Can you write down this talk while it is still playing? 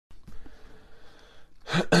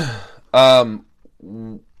Um,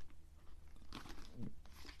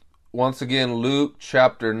 Once again, Luke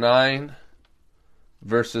chapter 9,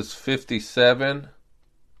 verses 57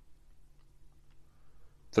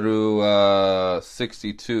 through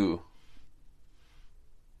 62.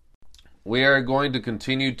 We are going to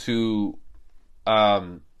continue to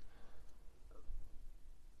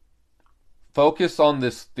focus on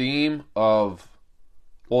this theme of,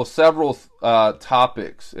 well, several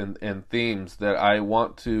topics and themes that I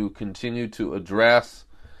want to continue to address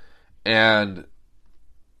and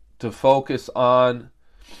to focus on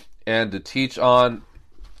and to teach on.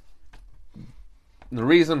 The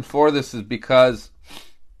reason for this is because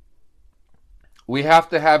we have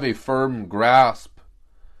to have a firm grasp,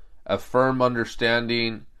 a firm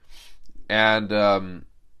understanding, and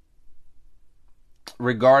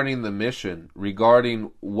regarding the mission,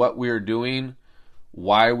 regarding what we are doing,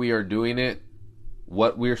 why we are doing it,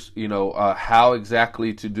 what we're, how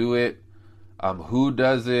exactly to do it, who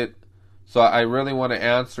does it. So I really want to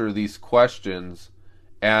answer these questions,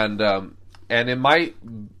 and it might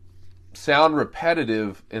sound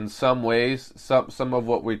repetitive in some ways. Some of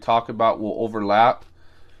what we talk about will overlap,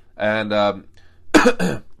 and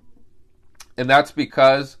and that's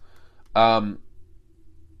because to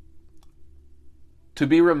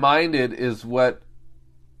be reminded is what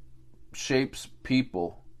shapes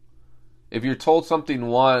people. If you're told something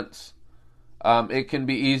once, it can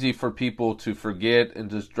be easy for people to forget and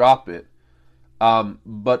just drop it.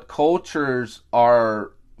 But cultures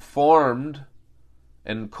are formed,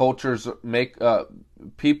 and cultures make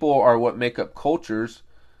people are what make up cultures.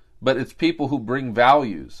 But it's people who bring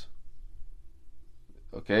values.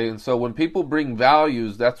 Okay, and so when people bring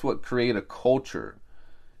values, that's what create a culture.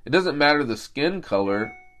 It doesn't matter the skin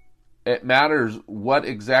color. It matters what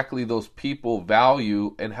exactly those people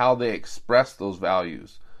value and how they express those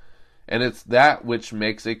values. And it's that which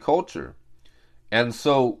makes a culture. And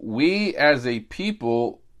so we as a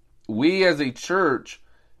people, we as a church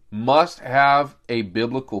must have a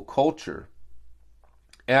biblical culture.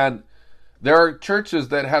 And there are churches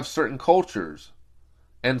that have certain cultures.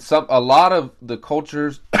 And a lot of the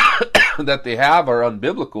cultures that they have are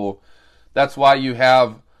unbiblical. That's why you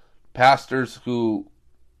have pastors who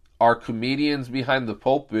are comedians behind the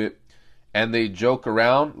pulpit and they joke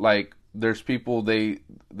around. Like there's people they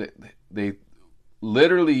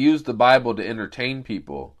literally use the Bible to entertain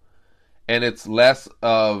people, and it's less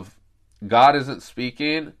of God isn't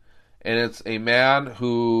speaking, and it's a man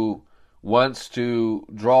who wants to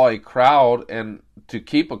draw a crowd and to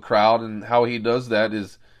keep a crowd, and how he does that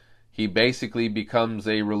is he basically becomes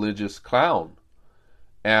a religious clown.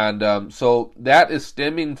 And so that is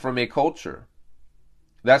stemming from a culture.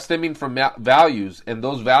 That's stemming from values, and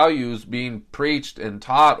those values being preached and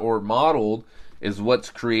taught or modeled is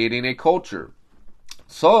what's creating a culture.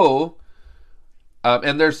 So,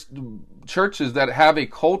 and there's churches that have a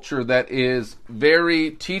culture that is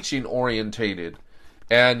very teaching orientated,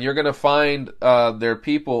 and you're going to find their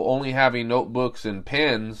people only having notebooks and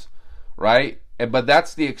pens, right? But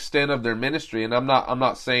that's the extent of their ministry. And I'm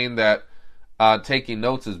not saying that taking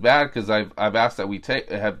notes is bad, because I've asked that we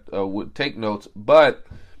would take notes, but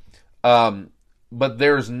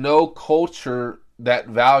there's no culture that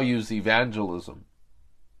values evangelism.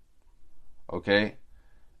 Okay?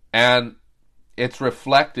 And it's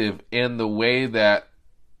reflective in the way that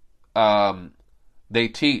they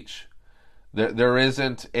teach. There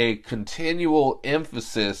isn't a continual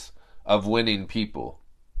emphasis of winning people.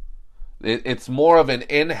 It's more of an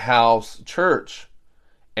in-house church,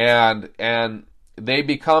 and they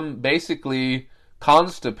become basically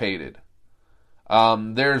constipated.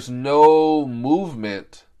 There's no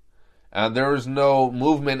movement, and there's no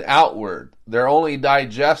movement outward. They're only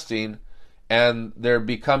digesting, and they're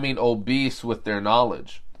becoming obese with their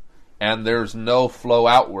knowledge, and there's no flow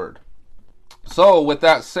outward. So with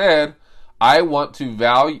that said, I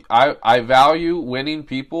value winning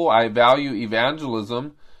people. I value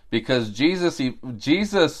evangelism, because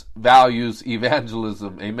Jesus values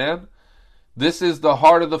evangelism. Amen. This is the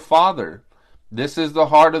heart of the Father. This is the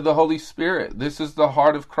heart of the Holy Spirit. This is the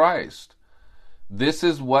heart of Christ. This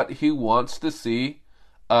is what he wants to see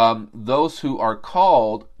those who are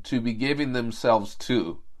called to be giving themselves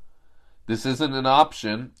to. This isn't an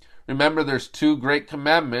option. Remember, there's two great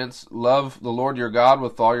commandments. Love the Lord your God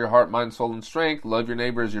with all your heart, mind, soul, and strength. Love your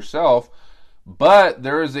neighbor as yourself. But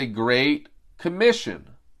there is a great commission.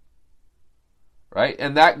 Right?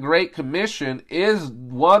 And that great commission is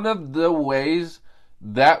one of the ways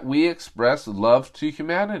that we express love to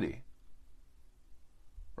humanity.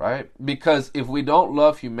 Right? Because if we don't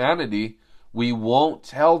love humanity, we won't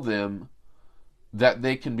tell them that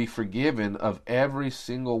they can be forgiven of every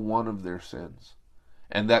single one of their sins,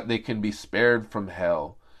 and that they can be spared from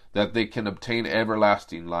hell, that they can obtain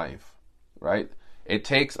everlasting life, right? It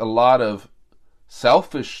takes a lot of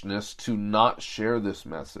selfishness to not share this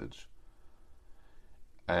message.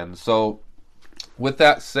 And so, with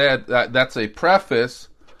that said, that's a preface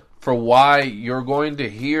for why you're going to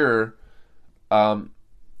hear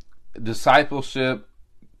discipleship,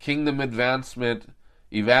 kingdom advancement,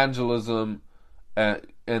 evangelism,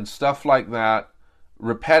 and stuff like that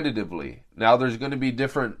repetitively. Now, there's going to be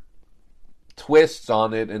different twists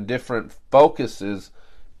on it and different focuses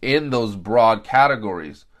in those broad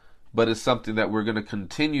categories, but it's something that we're going to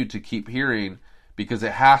continue to keep hearing because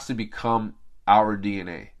it has to become our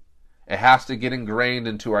DNA. It has to get ingrained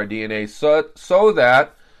into our DNA so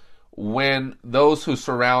that when those who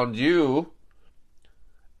surround you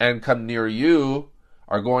and come near you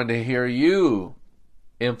are going to hear you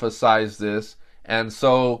emphasize this. And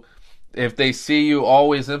so if they see you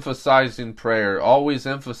always emphasizing prayer, always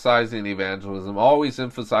emphasizing evangelism, always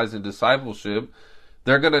emphasizing discipleship,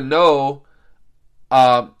 they're going to know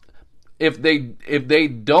if they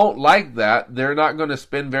don't like that, they're not going to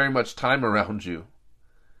spend very much time around you.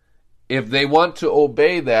 If they want to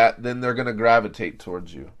obey that, then they're going to gravitate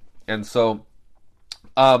towards you. And so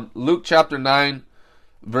Luke chapter 9,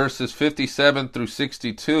 verses 57 through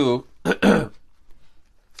 62,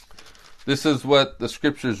 this is what the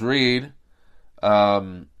scriptures read,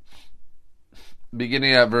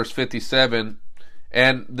 beginning at verse 57.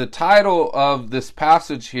 And the title of this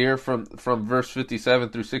passage here from verse 57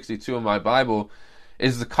 through 62 in my Bible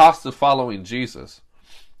is The Cost of Following Jesus.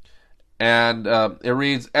 And it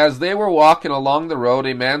reads, "As they were walking along the road,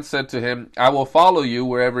 a man said to him, 'I will follow you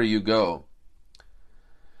wherever you go.'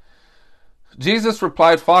 Jesus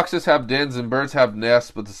replied, 'Foxes have dens and birds have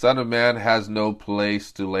nests, but the Son of Man has no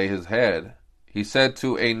place to lay his head.' He said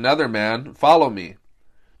to another man, 'Follow me.'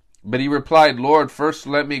 But he replied, 'Lord, first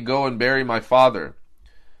let me go and bury my father.'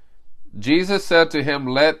 Jesus said to him,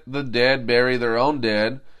 'Let the dead bury their own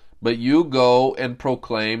dead, but you go and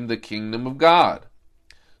proclaim the kingdom of God.'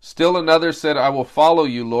 Still another said, 'I will follow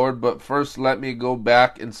you, Lord, but first let me go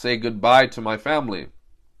back and say goodbye to my family.'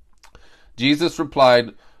 Jesus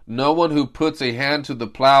replied, 'No one who puts a hand to the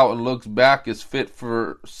plow and looks back is fit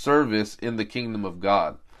for service in the kingdom of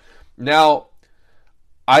God.'" Now,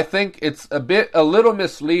 I think it's a little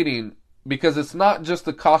misleading because it's not just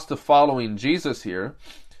the cost of following Jesus here.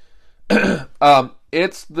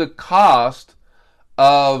 It's the cost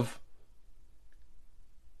of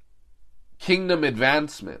kingdom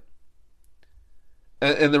advancement.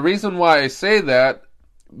 And the reason why I say that,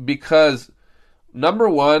 because number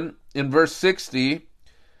one, in verse 60,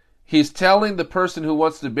 he's telling the person who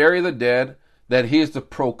wants to bury the dead that he is to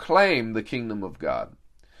proclaim the kingdom of God.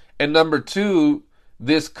 And number two,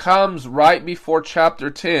 this comes right before chapter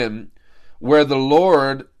 10, where the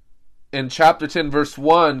Lord, in chapter 10, verse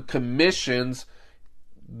 1, commissions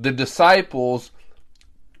the disciples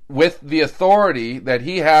with the authority that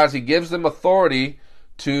he has. He gives them authority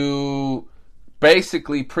to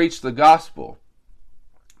basically preach the gospel.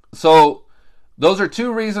 So those are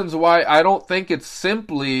two reasons why I don't think it's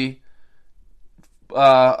simply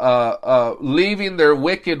leaving their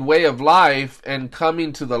wicked way of life and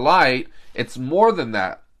coming to the light. It's more than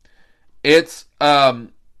that. It's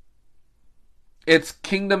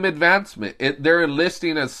kingdom advancement. They're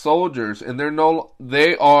enlisting as soldiers, and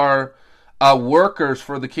they are workers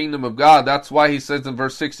for the kingdom of God. That's why he says in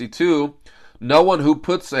verse 62, "No one who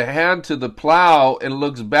puts a hand to the plow and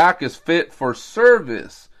looks back is fit for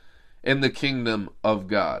service in the kingdom of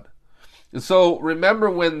God." And so remember,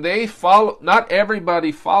 when they followed, not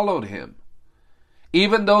everybody followed him.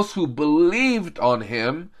 Even those who believed on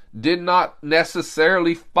him did not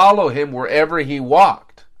necessarily follow him wherever he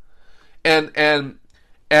walked. And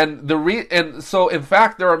so in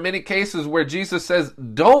fact, there are many cases where Jesus says,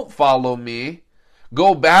 "Don't follow me,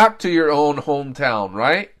 go back to your own hometown,"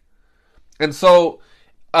 right? And so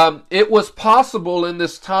it was possible in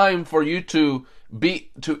this time for you to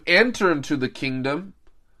enter into the kingdom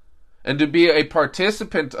and to be a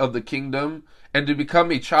participant of the kingdom and to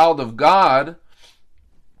become a child of God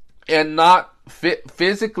and not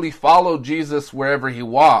physically follow Jesus wherever he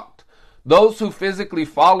walked. Those who physically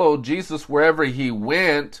followed Jesus wherever he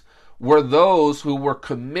went were those who were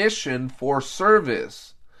commissioned for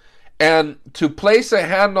service. And to place a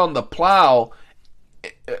hand on the plow,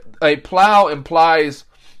 a plow implies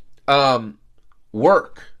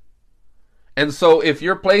work. And so if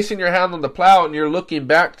you're placing your hand on the plow and you're looking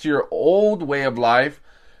back to your old way of life,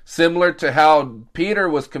 similar to how Peter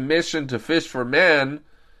was commissioned to fish for men,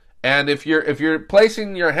 And if you're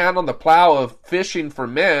placing your hand on the plow of fishing for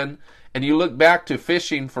men, and you look back to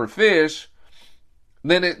fishing for fish,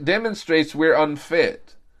 then it demonstrates we're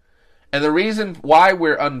unfit. And the reason why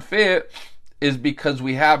we're unfit is because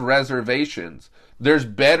we have reservations. There's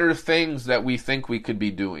better things that we think we could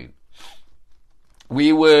be doing.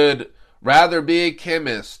 We would rather be a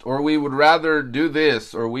chemist, or we would rather do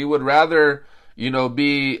this, or we would rather,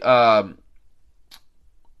 be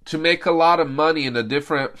to make a lot of money in a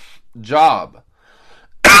different job.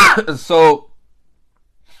 So,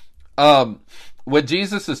 what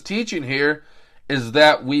Jesus is teaching here is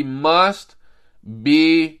that we must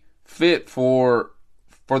be fit for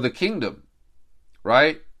the kingdom,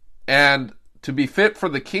 right? And to be fit for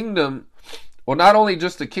the kingdom, well, not only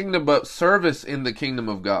just the kingdom, but service in the kingdom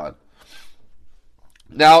of God.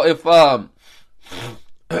 Now, if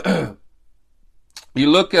you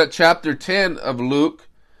look at chapter 10 of Luke,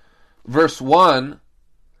 verse 1,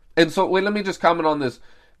 and so, wait, let me just comment on this.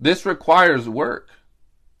 This requires work.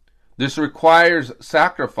 This requires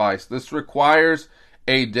sacrifice. This requires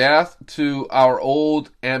a death to our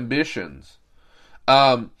old ambitions.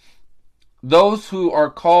 Those who are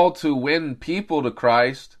called to win people to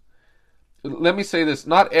Christ, let me say this,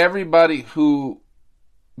 not everybody who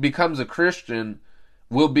becomes a Christian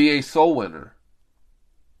will be a soul winner.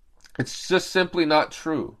 It's just simply not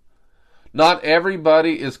true. Not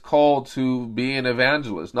everybody is called to be an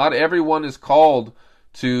evangelist. Not everyone is called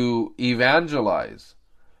to evangelize.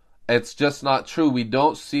 It's just not true. We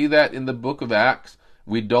don't see that in the book of Acts.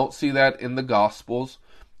 We don't see that in the Gospels.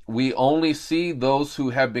 We only see those who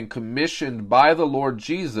have been commissioned by the Lord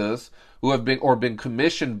Jesus, who have been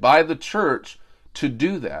commissioned by the church to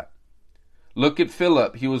do that. Look at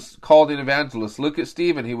Philip. He was called an evangelist. Look at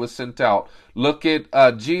Stephen. He was sent out. Look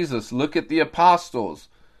at Jesus. Look at the apostles.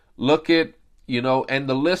 Look at, and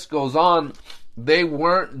the list goes on. They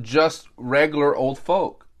weren't just regular old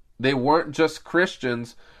folk. They weren't just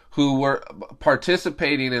Christians who were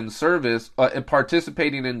participating in service,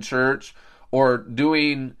 participating in church, or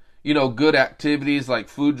doing, good activities like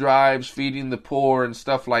food drives, feeding the poor and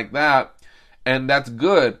stuff like that. And that's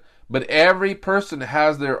good. But every person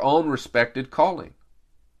has their own respected calling.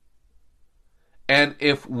 And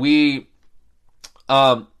if we,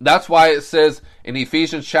 that's why it says in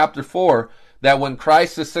Ephesians chapter 4, that when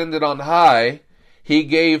Christ ascended on high, he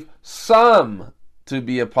gave some to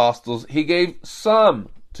be apostles. He gave some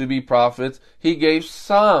to be prophets. He gave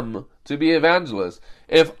some to be evangelists.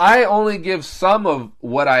 If I only give some of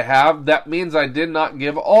what I have, that means I did not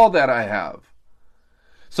give all that I have.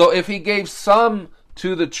 So if he gave some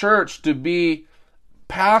to the church to be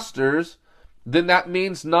pastors, then that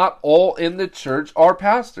means not all in the church are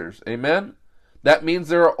pastors. Amen? That means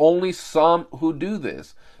there are only some who do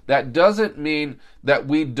this. That doesn't mean that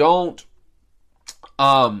we don't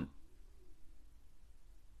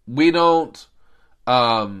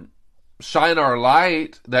shine our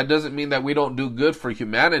light. That doesn't mean that we don't do good for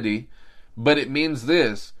humanity, but it means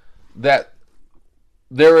this, that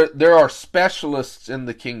there are specialists in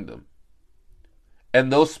the kingdom.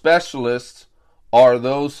 And those specialists are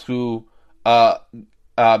those who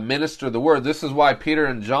minister the word. This is why Peter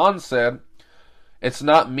and John said, it's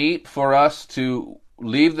not meet for us to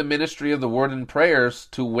leave the ministry of the word and prayers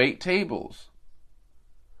to wait tables.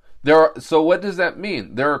 So what does that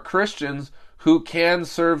mean? There are Christians who can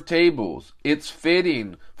serve tables. It's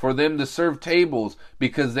fitting for them to serve tables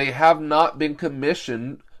because they have not been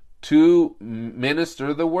commissioned to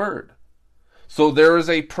minister the word. So there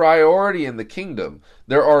is a priority in the kingdom.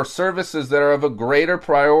 There are services that are of a greater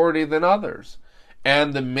priority than others.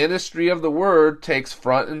 And the ministry of the word takes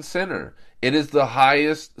front and center. It is the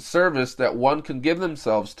highest service that one can give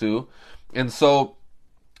themselves to. And so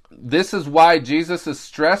this is why Jesus is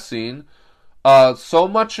stressing so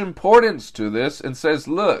much importance to this and says,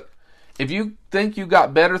 look, if you think you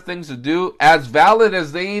got better things to do, as valid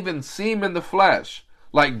as they even seem in the flesh,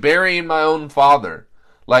 like burying my own father,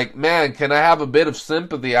 like, man, can I have a bit of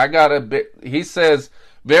sympathy? I got a bit. He says,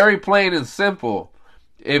 very plain and simple.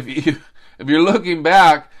 If you're looking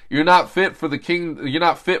back, you're not fit for the king. You're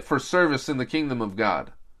not fit for service in the kingdom of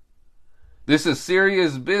God. This is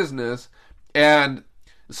serious business. And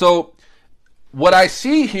so what I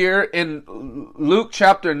see here in Luke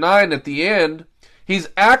chapter 9 at the end, he's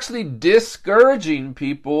actually discouraging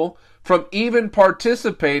people from even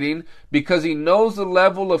participating because he knows the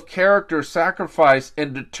level of character, sacrifice,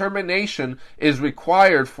 and determination is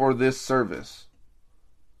required for this service.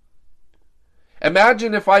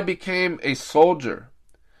 Imagine if I became a soldier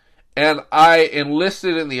and I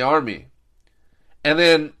enlisted in the army, and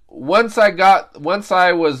then once I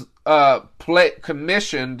was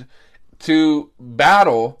commissioned to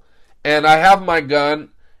battle, and I have my gun,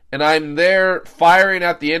 and I'm there firing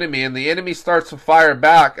at the enemy, and the enemy starts to fire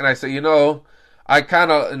back, and I say, I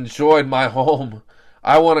kind of enjoyed my home.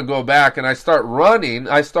 I want to go back, and I start running,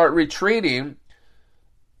 I start retreating.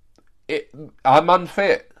 I'm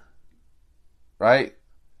unfit, right?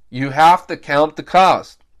 You have to count the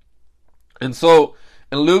cost. And so,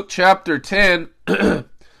 in Luke chapter 10,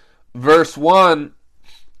 verse 1,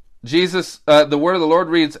 Jesus, the word of the Lord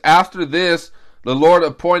reads, "After this, the Lord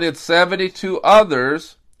appointed 72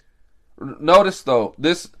 others." Notice though,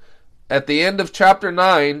 this at the end of chapter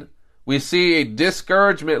 9, we see a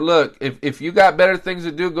discouragement. Look, if you got better things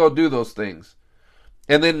to do, go do those things.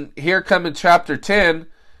 And then here come in chapter 10,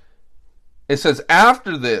 it says,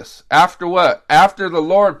 after this, after what? After the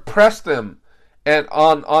Lord pressed them and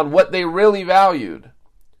on what they really valued.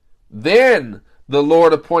 Then the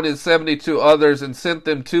Lord appointed 72 others and sent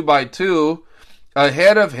them 2 by 2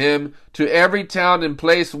 ahead of him to every town and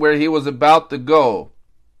place where he was about to go.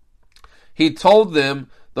 He told them,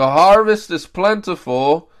 "The harvest is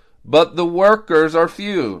plentiful, but the workers are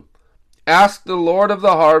few. Ask the Lord of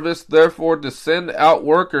the harvest, therefore, to send out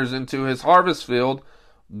workers into his harvest field.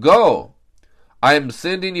 Go. I am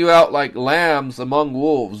sending you out like lambs among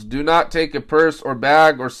wolves. Do not take a purse or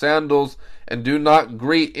bag or sandals, and do not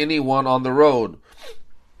greet anyone on the road."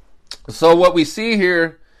 So what we see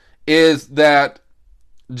here is that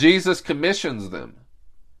Jesus commissions them,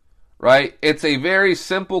 right? It's a very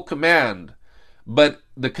simple command, but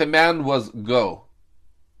the command was go.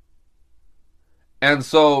 And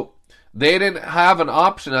so they didn't have an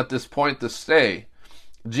option at this point to stay.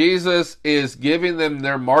 Jesus is giving them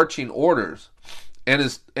their marching orders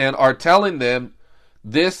and are telling them,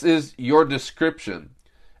 this is your description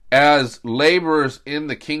as laborers in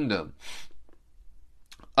the kingdom.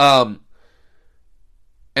 And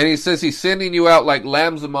he says he's sending you out like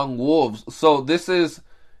lambs among wolves. So this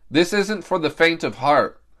isn't for the faint of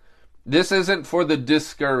heart. This isn't for the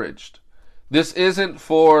discouraged. This isn't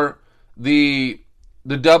for the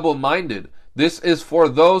double-minded. This is for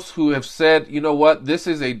those who have said, you know what, this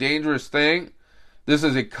is a dangerous thing. This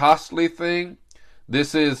is a costly thing.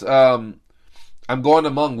 This is, I'm going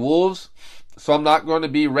among wolves, so I'm not going to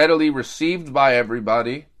be readily received by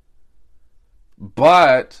everybody.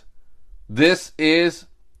 But this is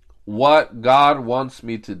what God wants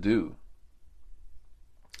me to do.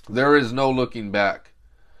 There is no looking back.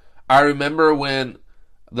 I remember when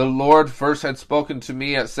the Lord first had spoken to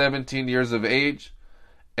me at 17 years of age,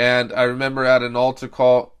 and I remember at an altar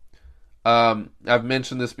call, I've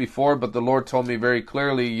mentioned this before, but the Lord told me very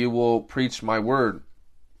clearly, you will preach my word.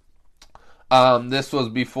 This was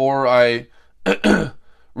before I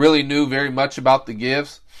really knew very much about the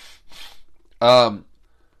gifts. I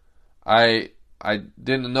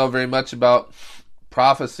didn't know very much about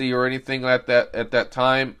prophecy or anything like that at that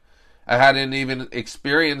time. I hadn't even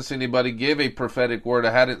experienced anybody give a prophetic word.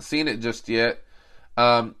 I hadn't seen it just yet.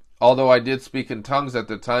 Although I did speak in tongues at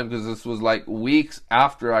the time, because this was like weeks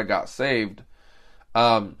after I got saved.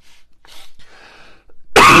 But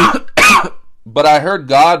I heard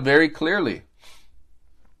God very clearly.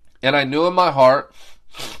 And I knew in my heart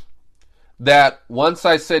that once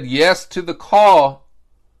I said yes to the call,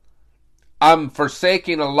 I'm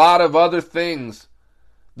forsaking a lot of other things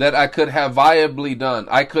that I could have viably done.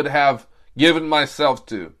 I could have given myself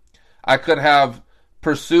to. I could have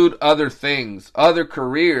pursued other things, other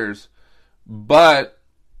careers, but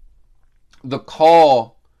the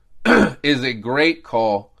call is a great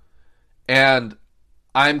call, and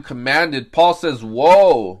I'm commanded. Paul says,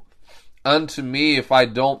 "Woe unto me if I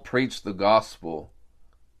don't preach the gospel."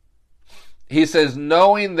 He says,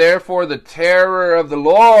 "Knowing therefore the terror of the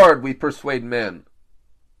Lord, we persuade men."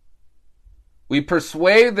 We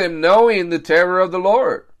persuade them knowing the terror of the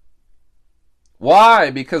Lord. Why?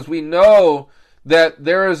 Because we know that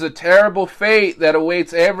there is a terrible fate that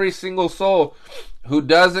awaits every single soul who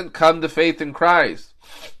doesn't come to faith in Christ.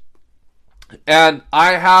 And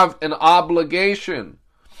I have an obligation.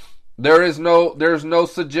 There's no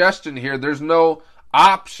suggestion here. There's no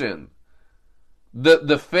option.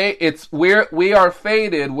 The fate, we are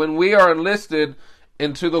fated when we are enlisted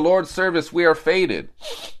into the Lord's service. We are fated.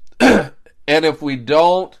 And if we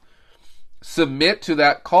don't submit to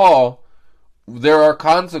that call, there are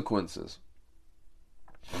consequences.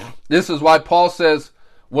 This is why Paul says,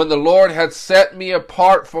 when the Lord had set me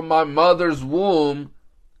apart from my mother's womb,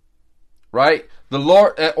 right? The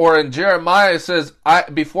Lord, or in Jeremiah it says,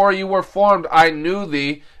 before you were formed, I knew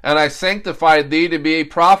thee, and I sanctified thee to be a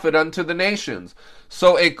prophet unto the nations.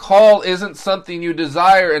 So a call isn't something you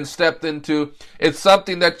desire and stepped into. It's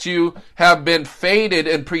something that you have been fated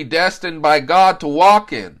and predestined by God to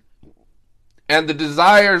walk in. and the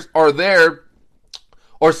desires are there,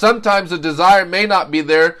 or sometimes the desire may not be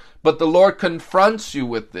there, but the Lord confronts you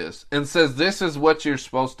with this and says, this is what you're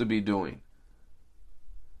supposed to be doing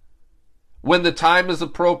when the time is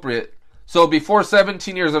appropriate. So before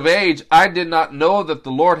 17 years of age, I did not know that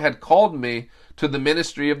the Lord had called me to the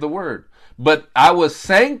ministry of the word. But I was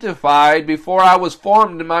sanctified before I was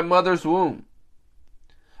formed in my mother's womb.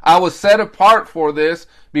 I was set apart for this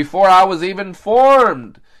before I was even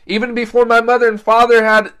formed. Even before my mother and father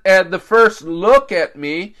had the first look at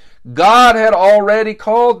me, God had already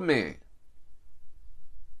called me.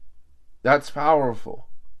 That's powerful.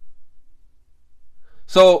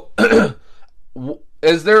 So,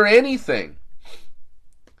 is there anything?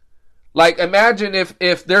 Like, imagine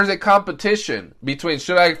if there's a competition between,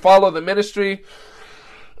 should I follow the ministry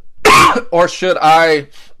or should I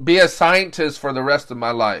be a scientist for the rest of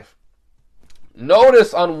my life?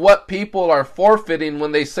 Notice on what people are forfeiting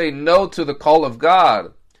when they say no to the call of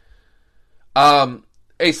God.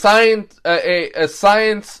 A scientific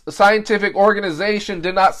organization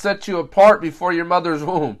did not set you apart before your mother's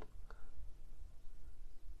womb.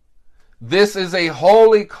 This is a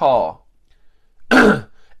holy call, an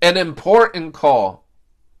important call,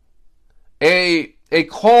 a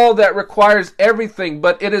call that requires everything,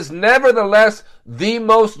 but it is nevertheless the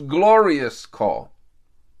most glorious call.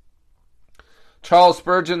 Charles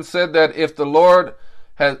Spurgeon said that if the Lord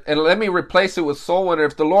has, and let me replace it with soul winner,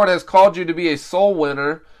 if the Lord has called you to be a soul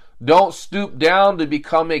winner, don't stoop down to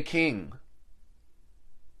become a king.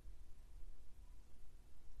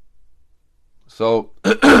 So,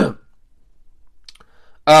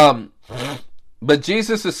 but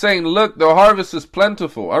Jesus is saying, look, the harvest is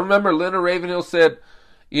plentiful. I remember Leonard Ravenhill said,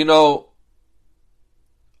 you know,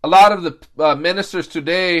 a lot of the ministers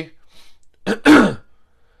today,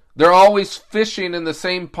 they're always fishing in the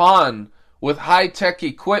same pond with high-tech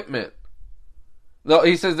equipment. No,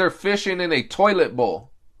 he says they're fishing in a toilet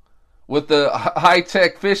bowl with the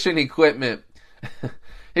high-tech fishing equipment.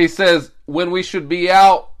 He says when we should be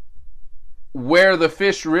out where the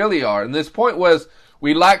fish really are. And this point was,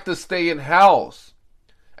 we like to stay in house,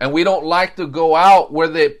 and we don't like to go out where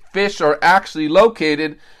the fish are actually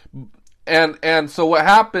located. And so what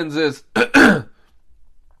happens is,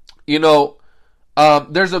 you know,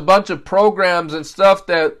 there's a bunch of programs and stuff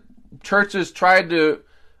that churches try to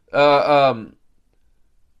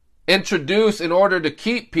introduce in order to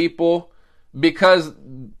keep people, because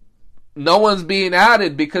no one's being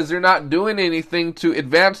added because they're not doing anything to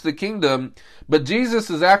advance the kingdom. But Jesus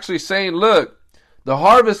is actually saying, look, the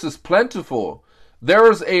harvest is plentiful.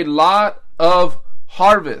 There is a lot of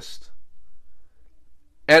harvest.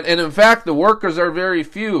 And in fact, the workers are very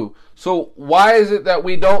few. So why is it that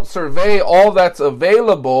we don't survey all that's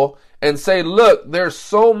available and say, look, there's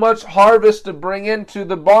so much harvest to bring into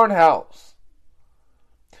the barn house?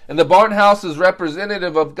 And the barn house is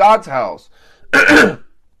representative of God's house.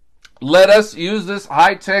 Let us use this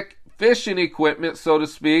high-tech fishing equipment, so to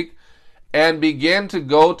speak, and begin to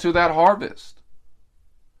go to that harvest.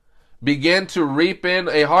 Begin to reap in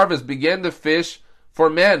a harvest. Begin to fish for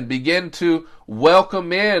men. Begin to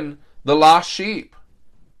welcome in the lost sheep.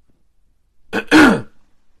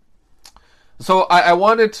 So I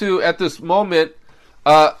wanted to, at this moment,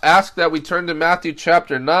 ask that we turn to Matthew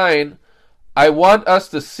chapter 9. I want us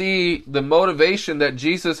to see the motivation that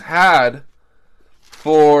Jesus had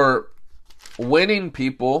for winning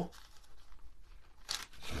people.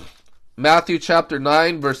 Matthew chapter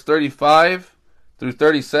 9, verse 35 through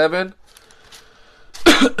 37.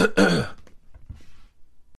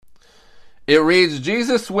 It reads,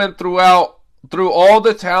 Jesus went through all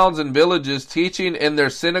the towns and villages, teaching in their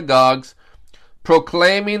synagogues,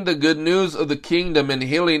 proclaiming the good news of the kingdom and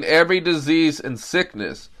healing every disease and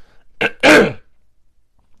sickness.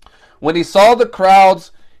 When he saw the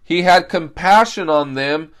crowds, he had compassion on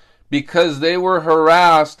them, because they were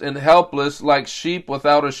harassed and helpless like sheep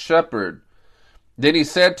without a shepherd. Then he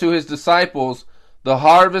said to his disciples, the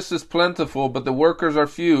harvest is plentiful, but the workers are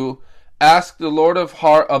few. Ask the Lord of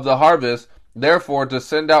the harvest, therefore, to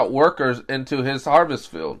send out workers into his harvest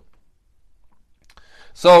field.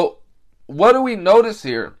 So, what do we notice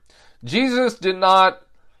here? Jesus did not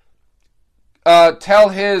tell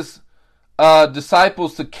his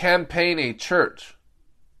disciples to campaign a church.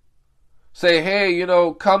 Say, hey, you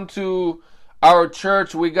know, come to our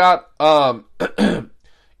church. We got,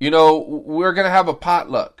 you know, we're going to have a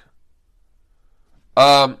potluck.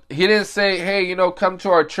 He didn't say, hey, you know, come to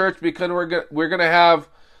our church because we're going to have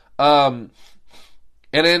a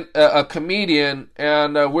comedian,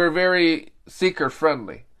 and we're very seeker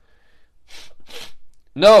friendly.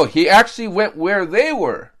 No, he actually went where they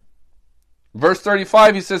were. Verse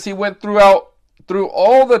 35, he says he went throughout through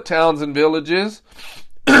all the towns and villages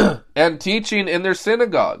and teaching in their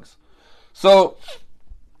synagogues. So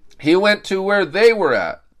he went to where they were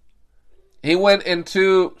at. He went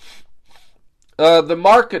into the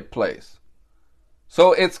marketplace.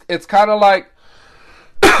 So it's kind of like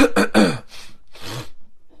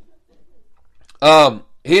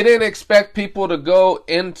he didn't expect people to go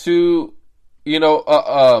into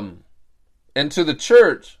into the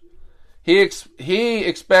church. He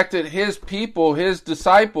expected his people, his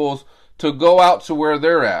disciples, to go out to where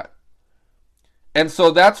they're at. And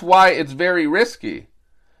so that's why it's very risky.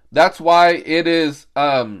 That's why it is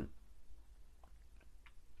a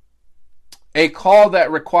call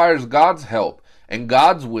that requires God's help and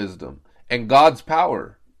God's wisdom and God's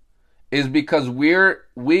power, is because we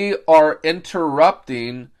are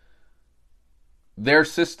interrupting their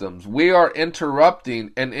systems. We are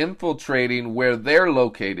interrupting and infiltrating where they're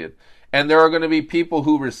located. And there are going to be people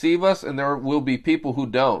who receive us, and there will be people who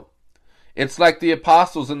don't. It's like the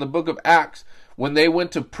apostles in the book of Acts, when they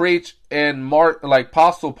went to preach, and like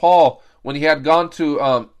Apostle Paul, when he had gone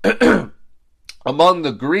to among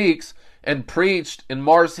the Greeks and preached in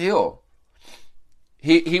Mars Hill.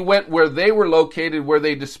 He went where they were located, where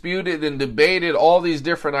they disputed and debated all these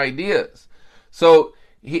different ideas. So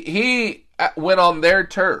he went on their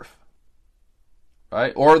turf,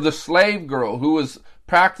 right? Or the slave girl who was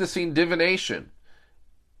practicing divination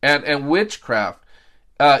and witchcraft.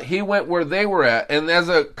 He went where they were at, and as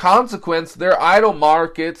a consequence, their idol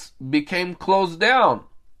markets became closed down.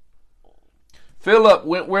 Philip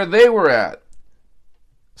went where they were at.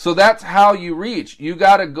 So that's how you reach. You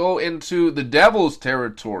got to go into the devil's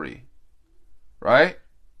territory, right?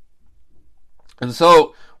 And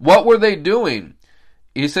so what were they doing?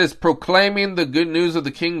 He says, proclaiming the good news of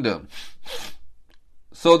the kingdom.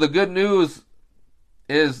 So the good news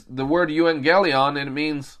is the word euangelion, and it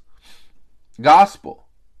means gospel.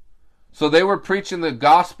 So they were preaching the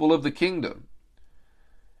gospel of the kingdom.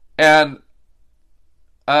 And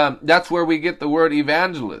that's where we get the word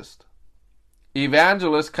evangelist.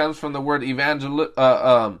 Evangelist comes from the word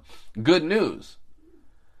good news.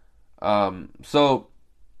 So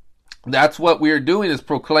that's what we are doing, is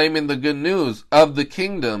proclaiming the good news of the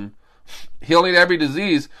kingdom, healing every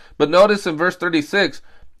disease. But notice in verse 36,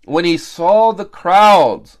 when he saw the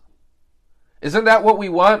crowds, isn't that what we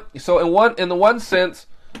want? So in the one sense,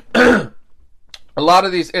 a lot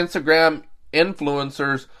of these Instagram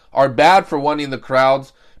influencers are bad for wanting the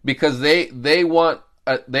crowds, because they want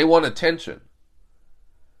attention.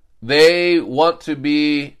 They want to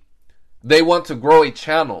grow a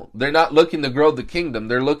channel. They're not looking to grow the kingdom.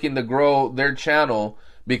 They're looking to grow their channel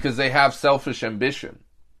because they have selfish ambition.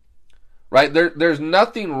 Right? There's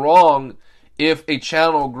nothing wrong if a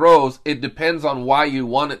channel grows. It depends on why you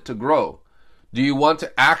want it to grow. Do you want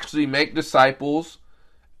to actually make disciples,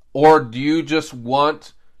 or do you just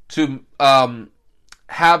want to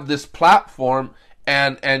have this platform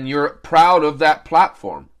and you're proud of that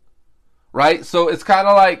platform? Right? So it's kind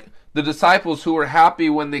of like the disciples who were happy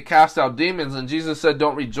when they cast out demons, and Jesus said,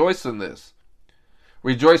 don't rejoice in this.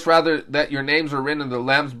 Rejoice rather that your names are written in the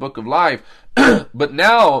Lamb's book of life. But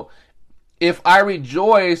now, if I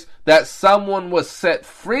rejoice that someone was set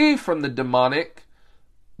free from the demonic,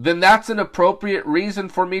 then that's an appropriate reason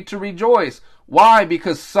for me to rejoice. Why?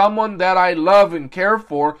 Because someone that I love and care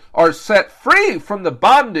for are set free from the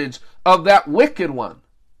bondage of that wicked one.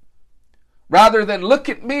 Rather than, look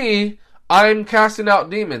at me, I'm casting out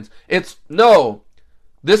demons. It's, no,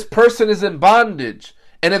 this person is in bondage.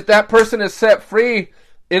 And if that person is set free,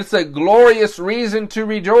 it's a glorious reason to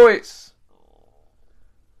rejoice.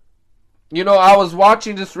 You know, I was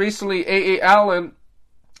watching just recently A.A. Allen,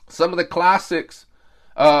 some of the classics.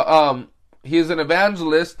 He's an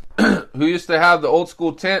evangelist who used to have the old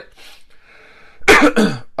school tent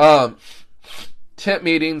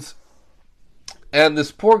meetings. And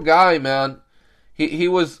this poor guy, man, he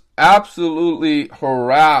was absolutely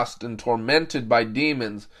harassed and tormented by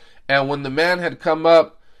demons. And when the man had come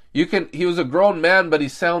up, he was a grown man, but he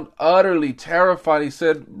sounded utterly terrified. He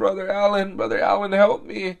said, Brother Allen, help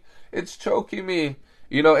me. It's choking me.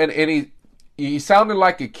 You know, and he sounded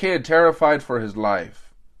like a kid, terrified for his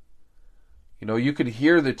life. You know, you could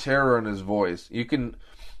hear the terror in his voice.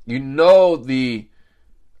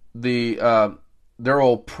 They're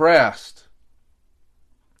oppressed.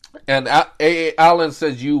 And A.A. Allen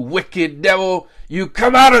says, you wicked devil, you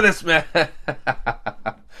come out of this man.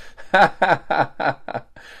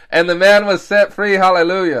 And the man was set free.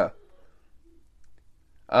 Hallelujah.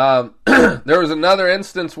 There was another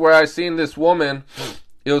instance where I seen this woman.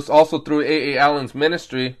 It was also through A.A. Allen's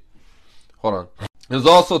ministry. Hold on. It was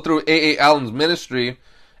also through A.A. Allen's ministry.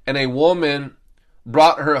 And a woman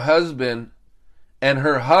brought her husband, and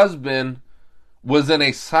her husband was in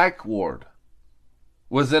a psych ward,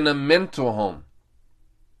 was in a mental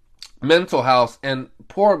house, and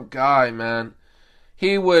poor guy, man,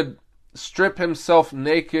 he would strip himself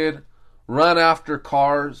naked, run after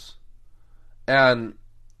cars, and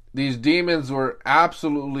these demons were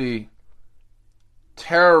absolutely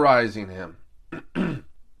terrorizing him,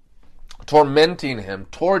 tormenting him,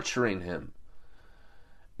 torturing him.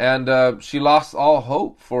 And she lost all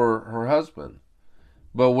hope for her husband.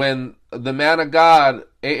 But when the man of God,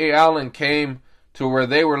 A.A. Allen, came to where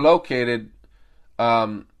they were located,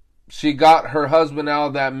 she got her husband out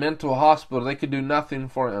of that mental hospital. They could do nothing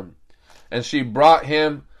for him. And she brought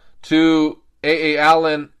him to A.A.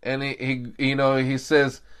 Allen, and he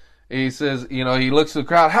says, he looks at the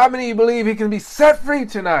crowd, how many of you believe he can be set free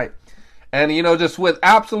tonight? And, just with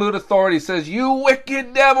absolute authority says, you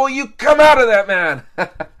wicked devil, you come out of that man.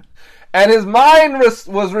 And his mind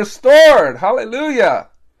was restored. Hallelujah.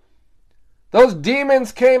 Those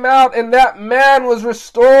demons came out, and that man was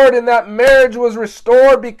restored, and that marriage was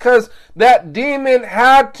restored because that demon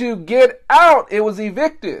had to get out. It was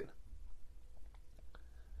evicted.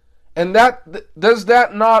 And does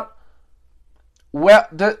that not,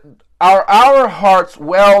 our hearts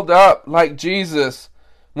welled up like Jesus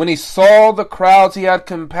when he saw the crowds? He had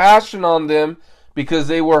compassion on them because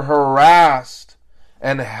they were harassed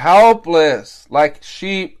and helpless like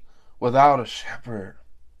sheep without a shepherd.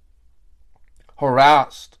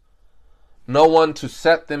 Harassed. No one to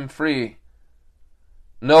set them free.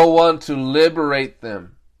 No one to liberate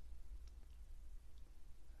them.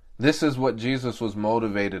 This is what Jesus was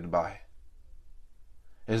motivated by.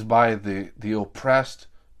 Is by the oppressed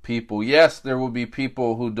people. Yes, there will be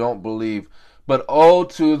people who don't believe. But oh,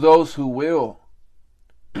 to those who will.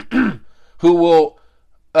 Who will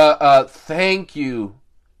thank you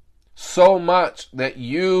so much that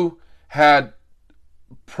you had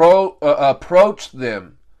approached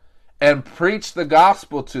them and preached the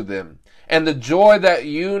gospel to them. And the joy that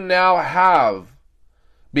you now have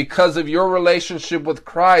because of your relationship with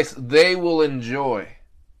Christ, they will enjoy.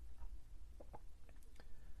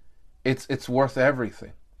 It's worth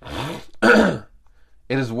everything. It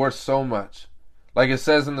is worth so much. Like it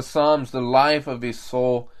says in the Psalms, the life of a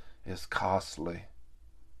soul is costly.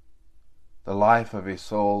 The life of a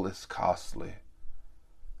soul is costly.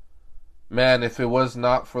 Man, if it was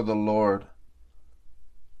not for the Lord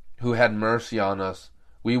who had mercy on us,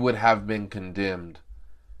 we would have been condemned.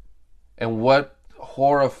 And what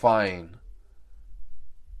horrifying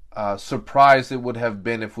surprise it would have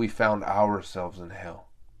been if we found ourselves in hell.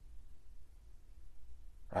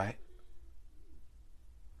 Right?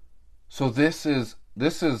 So this is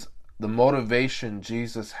the motivation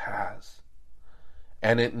Jesus has.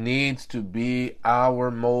 And it needs to be our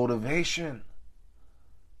motivation.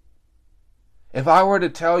 If I were to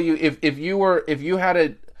tell you, if you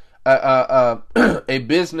had a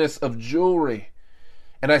business of jewelry,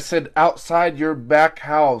 and I said outside your back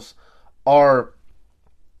house are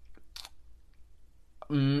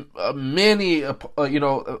many,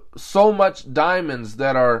 so much diamonds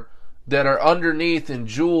that are underneath, and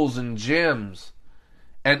jewels and gems,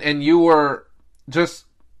 and you were just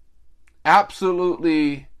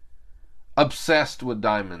absolutely obsessed with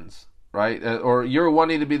diamonds, right? Or you're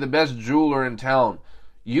wanting to be the best jeweler in town,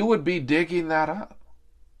 you would be digging that up.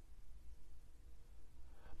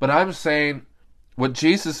 But I'm saying, what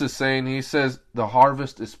Jesus is saying, he says, the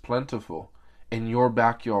harvest is plentiful in your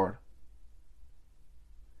backyard.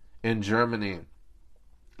 In Germany,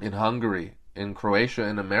 in Hungary, in Croatia,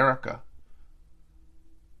 in America.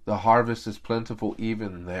 The harvest is plentiful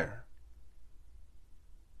even there.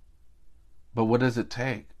 But what does it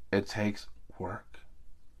take? It takes work.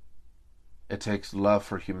 It takes love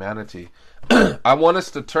for humanity. I want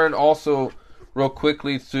us to turn also real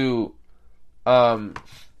quickly to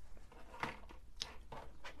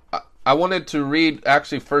I wanted to read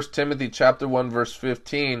actually 1 Timothy chapter 1 verse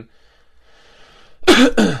 15.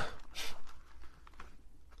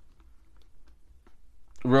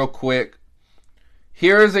 Real quick.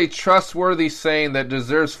 Here is a trustworthy saying that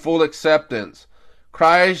deserves full acceptance.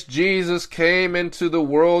 Christ Jesus came into the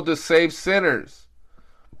world to save sinners,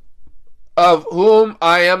 of whom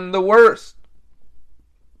I am the worst.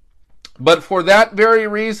 But for that very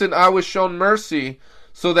reason I was shown mercy,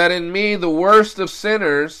 so that in me, the worst of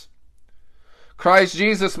sinners, Christ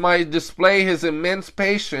Jesus might display his immense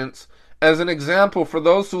patience as an example for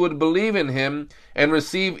those who would believe in him and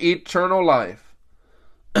receive eternal life.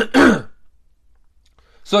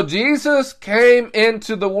 So Jesus came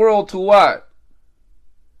into the world to what?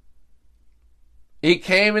 He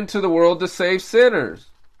came into the world to save sinners.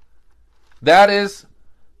 That is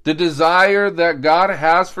the desire that God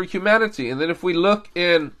has for humanity. And then if we look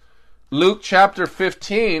in Luke chapter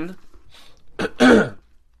 15,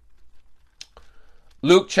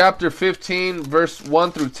 Luke chapter 15, verse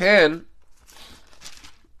 1 through 10,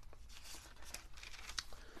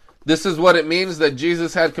 this is what it means that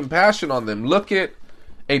Jesus had compassion on them. Look at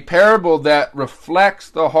a parable that reflects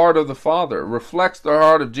the heart of the Father, reflects the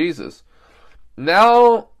heart of Jesus.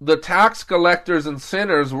 Now the tax collectors and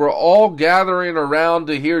sinners were all gathering around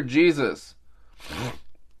to hear Jesus.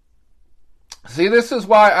 See, this is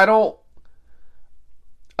why I don't...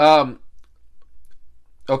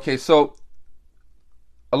 Okay, so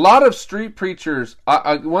a lot of street preachers...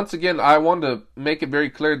 once again, I want to make it very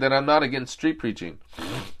clear that I'm not against street preaching.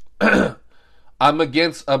 I'm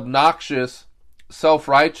against obnoxious,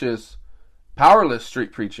 self-righteous, powerless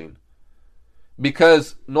street preaching.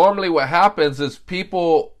 Because normally what happens is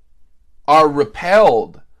people are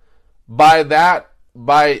repelled by that,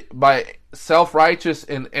 by self-righteous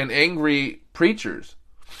and angry preachers.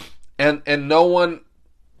 And no one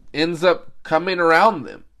ends up coming around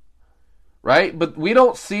them. Right? But we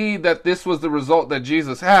don't see that this was the result that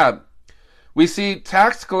Jesus had. We see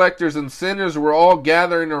tax collectors and sinners were all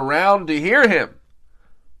gathering around to hear him.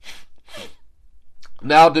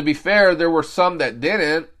 Now, to be fair, there were some that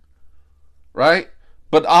didn't. Right?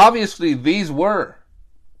 But obviously these were.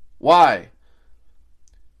 Why?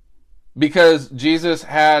 Because Jesus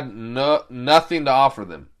had nothing to offer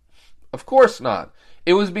them. Of course not.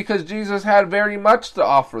 It was because Jesus had very much to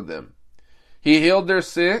offer them. He healed their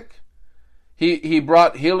sick. He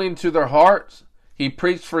brought healing to their hearts. He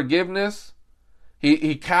preached forgiveness.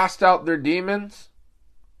 He cast out their demons.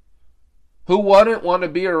 Who wouldn't want to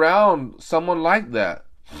be around someone like that?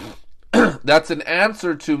 That's an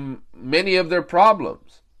answer to many of their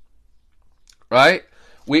problems. Right?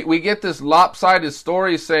 We get this lopsided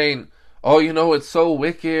story saying, oh, it's so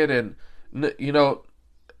wicked and,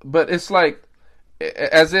 but it's like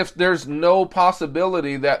as if there's no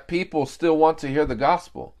possibility that people still want to hear the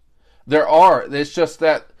gospel. There are. It's just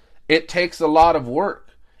that it takes a lot of work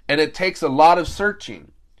and it takes a lot of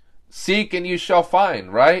searching. Seek and you shall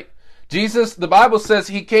find, right? Jesus, the Bible says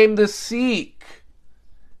he came to seek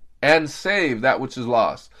and save that which is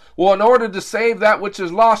lost. Well, in order to save that which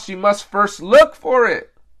is lost, you must first look for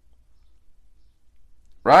it.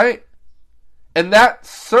 Right? And that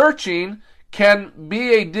searching can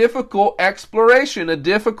be a difficult exploration, a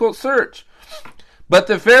difficult search. But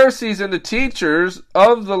the Pharisees and the teachers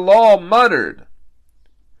of the law muttered.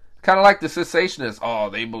 Kind of like the cessationists. Oh,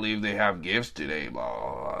 they believe they have gifts today. Blah,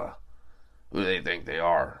 blah, blah. Who do they think they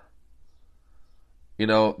are?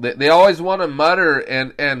 They always want to mutter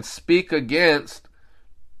and speak against,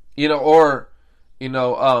 anyways.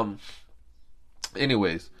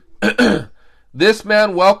 This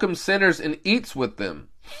man welcomes sinners and eats with them.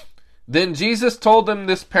 Then Jesus told them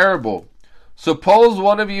this parable. Suppose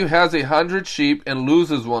one of you has 100 sheep and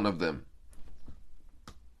loses one of them.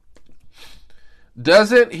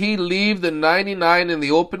 Doesn't he leave the 99 in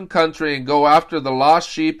the open country and go after the lost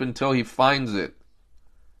sheep until he finds it?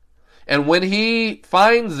 And when he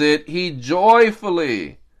finds it, he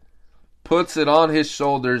joyfully puts it on his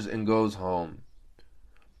shoulders and goes home.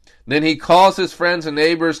 Then he calls his friends and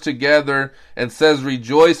neighbors together and says,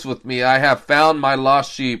 rejoice with me, I have found my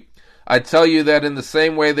lost sheep. I tell you that in the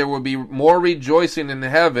same way there will be more rejoicing in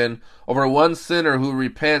heaven over one sinner who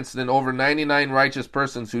repents than over 99 righteous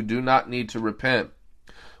persons who do not need to repent.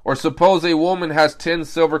 Or suppose a woman has 10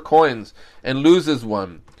 silver coins and loses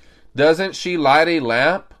one. Doesn't she light a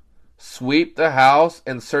lamp, sweep the house,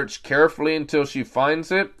 and search carefully until she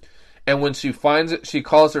finds it? And when she finds it, she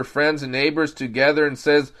calls her friends and neighbors together and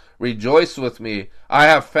says, rejoice with me, I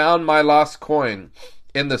have found my lost coin.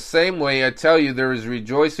 In the same way, I tell you, there is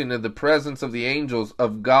rejoicing in the presence of the angels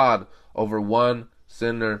of God over one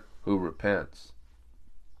sinner who repents.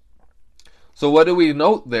 So what do we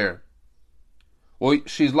note there? Well,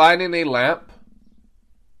 she's lighting a lamp.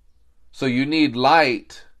 So you need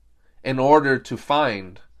light in order to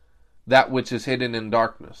find that which is hidden in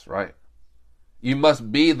darkness, right? You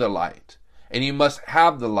must be the light. And you must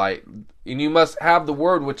have the light. And you must have the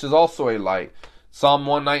word, which is also a light. Psalm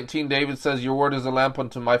 119, David says, your word is a lamp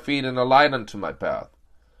unto my feet and a light unto my path.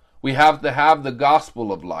 We have to have the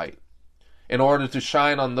gospel of light in order to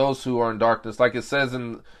shine on those who are in darkness. Like it says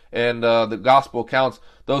in the gospel accounts,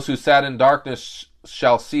 those who sat in darkness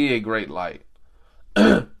shall see a great light.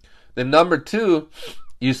 Then number 2,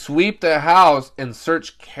 you sweep the house and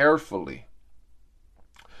search carefully.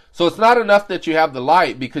 So it's not enough that you have the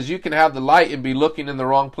light, because you can have the light and be looking in the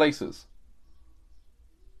wrong places.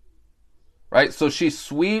 Right? So she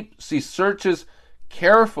searches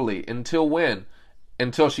carefully until when?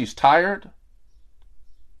 Until she's tired?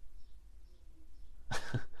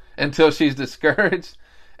 Until she's discouraged?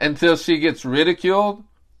 Until she gets ridiculed?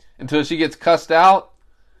 Until she gets cussed out?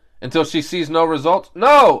 Until she sees no results?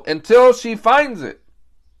 No, until she finds it.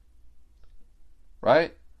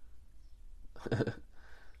 Right?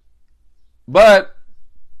 But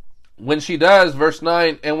when she does, verse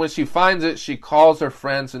 9, and when she finds it, she calls her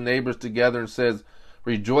friends and neighbors together and says,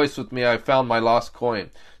 rejoice with me, I found my lost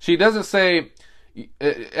coin. She doesn't say,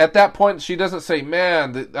 at that point, she doesn't say,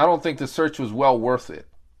 man, I don't think the search was well worth it.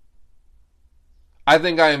 I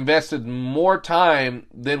think I invested more time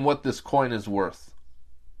than what this coin is worth.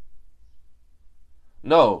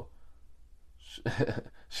 No.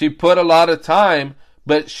 She put a lot of time,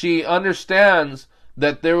 but she understands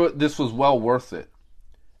that this was well worth it.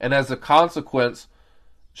 And as a consequence,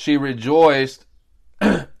 she rejoiced,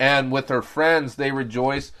 and with her friends, they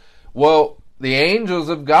rejoiced. Well, the angels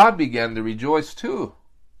of God began to rejoice too.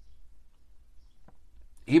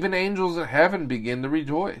 Even angels in heaven begin to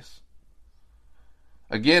rejoice.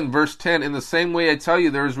 Again, verse 10, in the same way I tell you,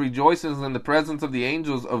 there is rejoicings in the presence of the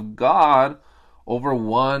angels of God over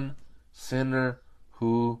one sinner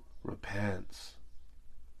who repents.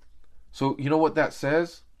 So, you know what that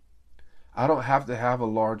says? I don't have to have a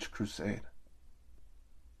large crusade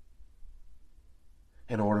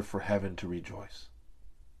in order for heaven to rejoice.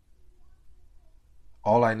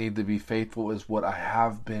 All I need to be faithful is what I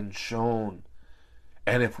have been shown.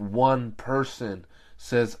 And if one person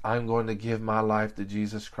says, I'm going to give my life to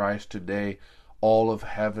Jesus Christ today, all of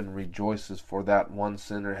heaven rejoices for that one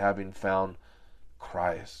sinner having found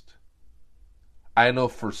Christ. I know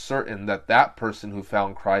for certain that that person who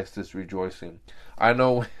found Christ is rejoicing. I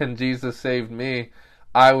know when Jesus saved me,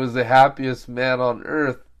 I was the happiest man on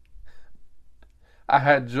earth. I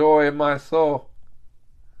had joy in my soul.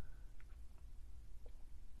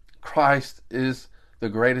 Christ is the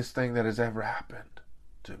greatest thing that has ever happened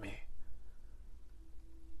to me.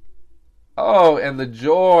 Oh, and the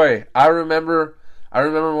joy. I remember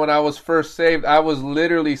when I was first saved, I was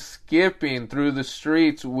literally skipping through the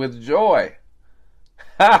streets with joy.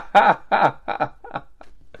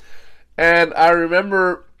 And I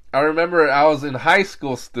remember I was in high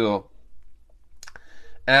school still.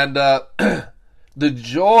 And the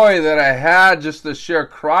joy that I had just to share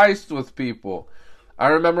Christ with people. I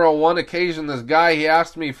remember on one occasion, this guy, he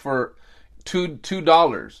asked me for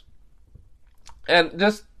 $2. And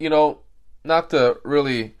just, not to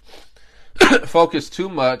really focus too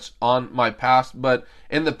much on my past, but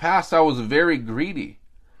in the past I was very greedy.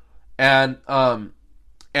 And $2,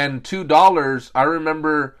 I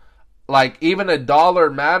remember, like, even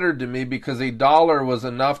 $1 mattered to me because $1 was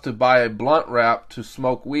enough to buy a blunt wrap to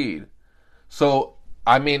smoke weed. So,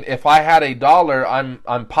 I mean, if I had $1,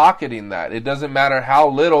 I'm pocketing that. It doesn't matter how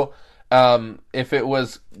little. If it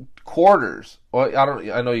was quarters, well,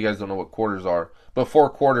 I know you guys don't know what quarters are, but 4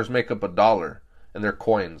 quarters make up $1, and they're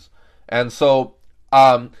coins. And so,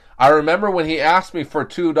 I remember when he asked me for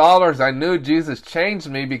 $2, I knew Jesus changed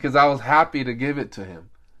me because I was happy to give it to him.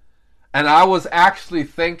 And I was actually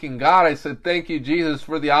thanking God. I said, thank you, Jesus,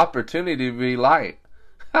 for the opportunity to be light.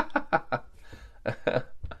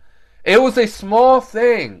 It was a small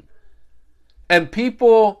thing. And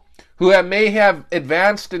people who may have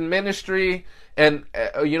advanced in ministry and,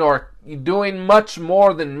 are doing much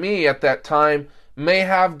more than me at that time may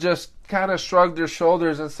have just kind of shrugged their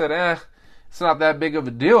shoulders and said, it's not that big of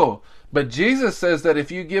a deal. But Jesus says that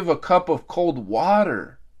if you give a cup of cold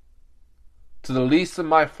water to the least of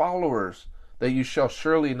my followers, that you shall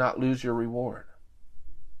surely not lose your reward.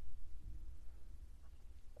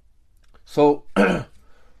 So,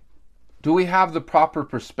 do we have the proper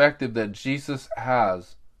perspective that Jesus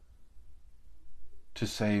has to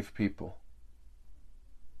save people?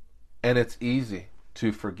 And it's easy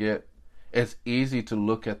to forget. It's easy to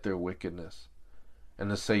look at their wickedness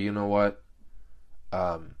and to say, you know what?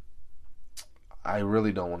 I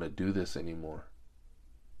really don't want to do this anymore.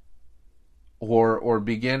 Or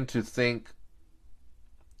begin to think,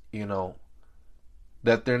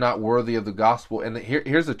 that they're not worthy of the gospel. And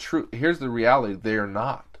here's the reality. They are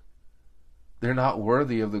not. They're not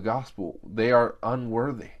worthy of the gospel. They are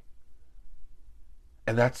unworthy.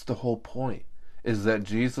 And that's the whole point, is that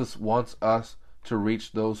Jesus wants us to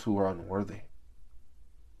reach those who are unworthy.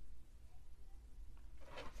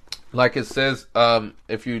 Like it says,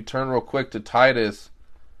 if you turn real quick to Titus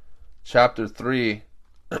chapter 3,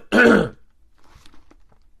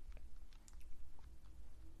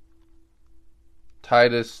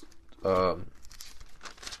 Titus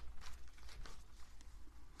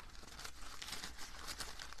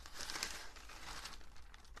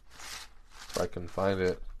I can find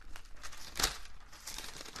it.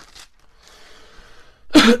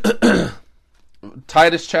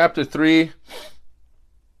 Titus chapter 3,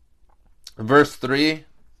 verse 3.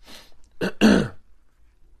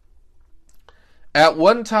 At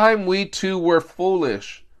one time we too were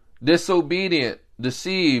foolish, disobedient,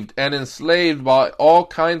 deceived, and enslaved by all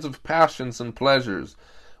kinds of passions and pleasures.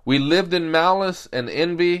 We lived in malice and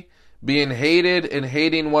envy, being hated and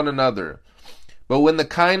hating one another. But when the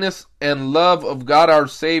kindness and love of God our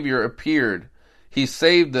Savior appeared, He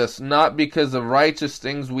saved us not because of righteous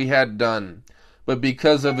things we had done, but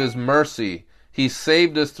because of His mercy. He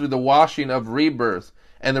saved us through the washing of rebirth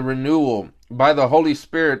and the renewal by the Holy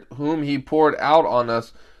Spirit, whom He poured out on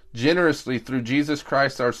us generously through Jesus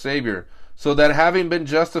Christ our Savior, so that having been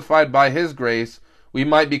justified by His grace, we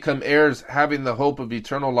might become heirs, having the hope of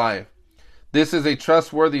eternal life. This is a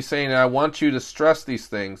trustworthy saying, and I want you to stress these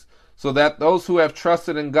things, so that those who have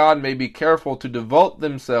trusted in God may be careful to devote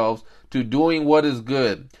themselves to doing what is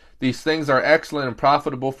good. These things are excellent and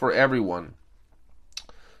profitable for everyone.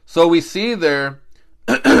 So we see there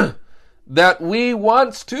that we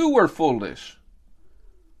once too were foolish.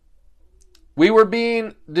 We were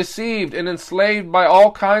being deceived and enslaved by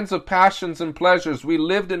all kinds of passions and pleasures. We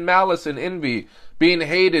lived in malice and envy, being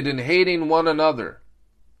hated and hating one another.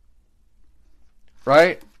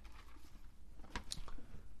 Right?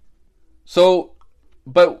 So,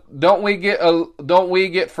 but don't we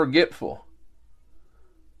get forgetful?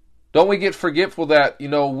 Don't we get forgetful that,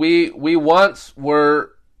 we once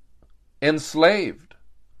were enslaved?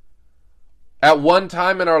 At one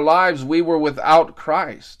time in our lives, we were without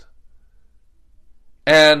Christ.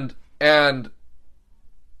 And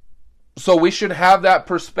so we should have that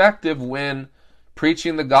perspective when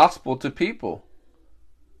preaching the gospel to people.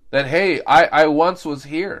 That, hey, I once was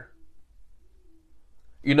here.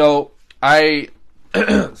 I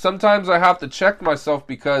sometimes I have to check myself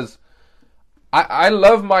because I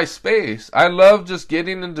love my space. I love just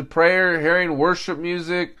getting into prayer, hearing worship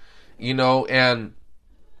music, and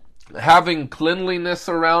having cleanliness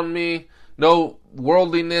around me, no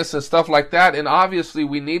worldliness and stuff like that. And obviously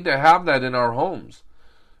we need to have that in our homes.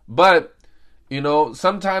 But,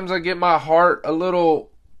 sometimes I get my heart a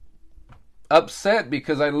little upset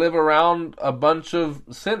because I live around a bunch of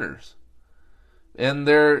sinners. And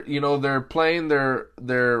they're playing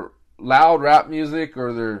their loud rap music,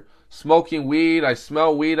 or they're smoking weed. I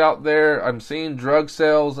smell weed out there. I'm seeing drug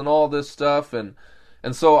sales and all this stuff. And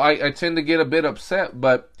so I tend to get a bit upset,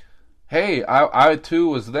 but hey, I too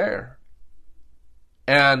was there.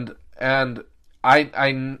 And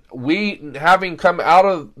we having come out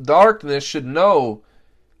of darkness should know,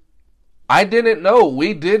 we didn't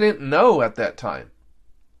know at that time.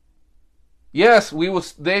 Yes,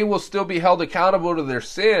 they will still be held accountable to their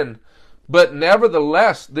sin, but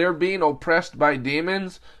nevertheless, they're being oppressed by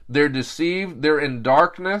demons, they're deceived, they're in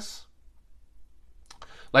darkness.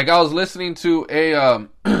 Like I was listening to a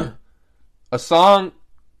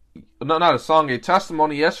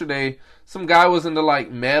testimony yesterday. Some guy was into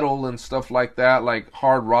like metal and stuff like that, like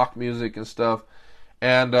hard rock music and stuff.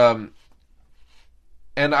 And I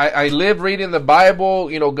live reading the Bible,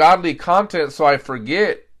 godly content, so I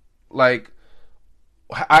forget, like,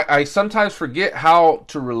 I sometimes forget how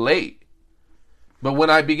to relate. But when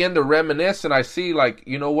I begin to reminisce and I see, like,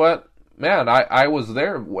 you know what? Man, I was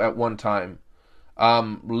there at one time,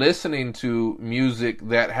 listening to music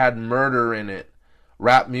that had murder in it,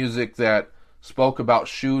 rap music that spoke about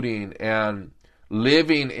shooting and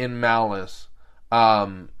living in malice,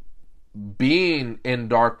 being in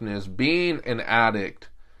darkness, being an addict,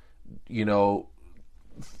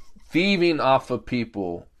 thieving off of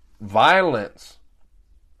people, violence.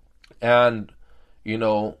 And,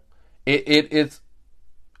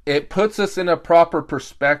 it puts us in a proper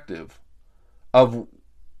perspective of,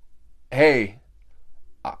 hey,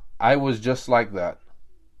 I was just like that.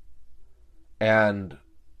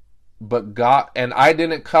 But God, and I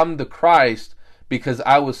didn't come to Christ because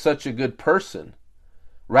I was such a good person.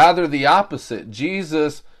 Rather the opposite.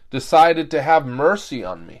 Jesus decided to have mercy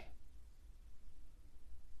on me.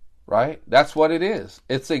 Right? That's what it is.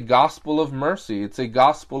 It's a gospel of mercy. It's a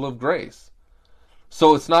gospel of grace.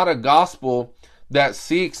 So it's not a gospel that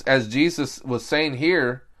seeks, as Jesus was saying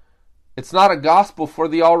here, it's not a gospel for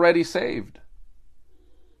the already saved.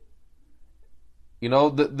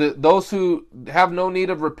 Those who have no need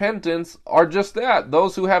of repentance are just that.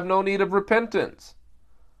 Those who have no need of repentance.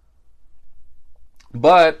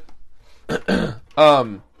 But, let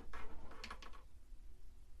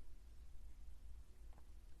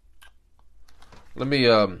me,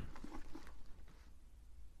 does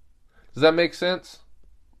that make sense?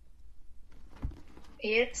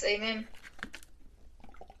 Yes, amen.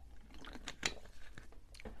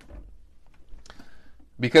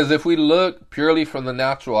 Because if we look purely from the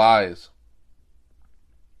natural eyes,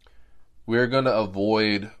 we're going to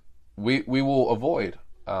avoid, we will avoid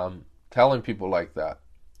telling people like that.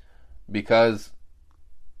 Because,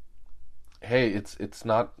 hey, it's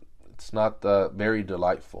not very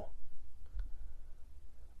delightful.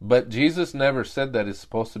 But Jesus never said that it's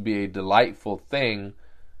supposed to be a delightful thing.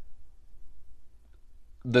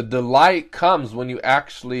 The delight comes when you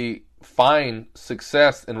actually find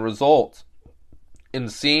success and results in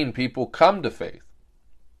seeing people come to faith.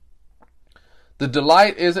 The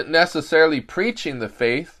delight isn't necessarily preaching the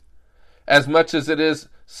faith as much as it is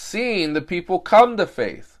seeing the people come to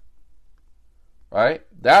faith. Right?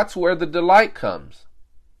 That's where the delight comes.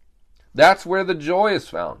 That's where the joy is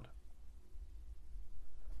found.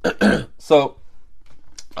 So,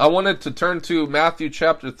 I wanted to turn to Matthew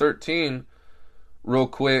chapter 13 real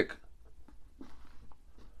quick.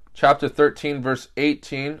 Chapter 13, verse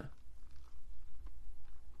 18.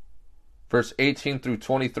 Verse 18 through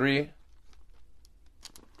 23.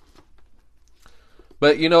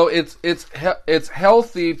 But, you know, it's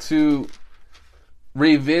healthy to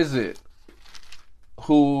revisit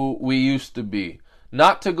who we used to be.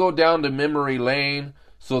 Not to go down to memory lane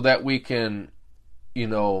so that we can, you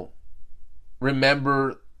know,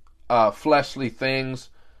 remember fleshly things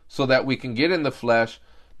so that we can get in the flesh,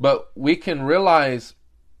 but we can realize,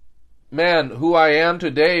 man, who I am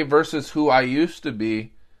today versus who I used to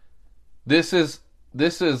be. This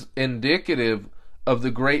is indicative of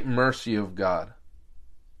the great mercy of God.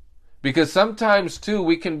 Because sometimes too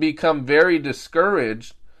we can become very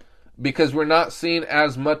discouraged because we're not seeing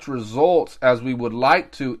as much results as we would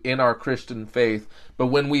like to in our Christian faith. But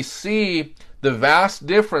when we see the vast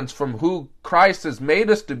difference from who Christ has made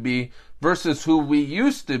us to be versus who we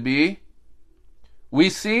used to be, we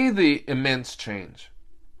see the immense change.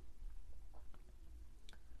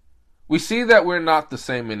 We see that we're not the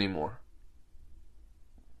same anymore.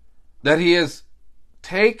 That He has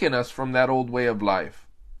taken us from that old way of life.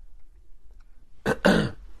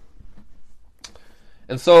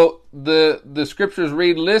 And so the scriptures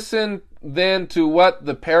read, "Listen then to what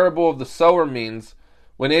the parable of the sower means.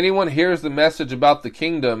 When anyone hears the message about the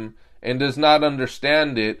kingdom and does not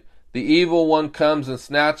understand it, the evil one comes and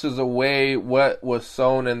snatches away what was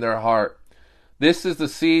sown in their heart. This is the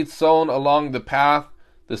seed sown along the path,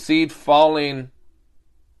 the seed falling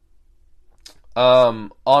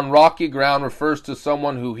on rocky ground refers to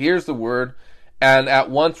someone who hears the word and at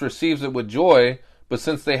once receives it with joy, but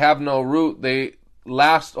since they have no root, they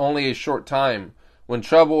last only a short time. When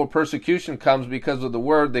trouble or persecution comes because of the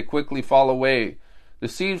word, they quickly fall away. The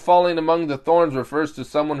seed falling among the thorns refers to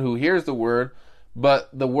someone who hears the word, but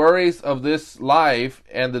the worries of this life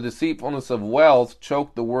and the deceitfulness of wealth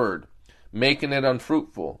choke the word, making it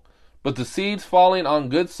unfruitful. But the seeds falling on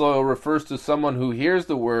good soil refers to someone who hears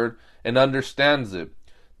the word and understands it.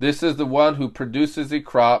 This is the one who produces a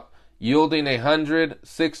crop, yielding 100,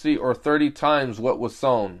 60, or 30 times what was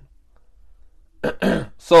sown."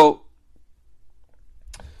 So,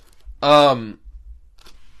 the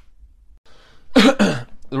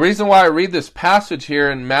reason why I read this passage here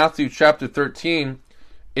in Matthew chapter 13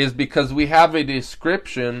 is because we have a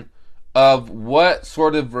description of what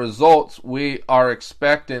sort of results we are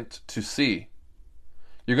expectant to see.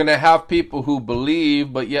 You're going to have people who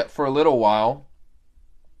believe, but yet for a little while,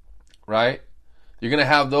 right? You're going to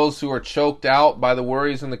have those who are choked out by the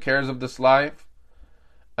worries and the cares of this life.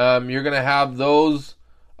 You're going to have those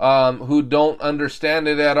who don't understand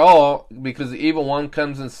it at all because the evil one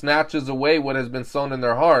comes and snatches away what has been sown in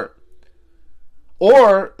their heart.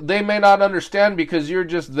 Or they may not understand because you're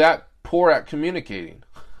just that poor at communicating.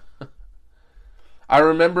 I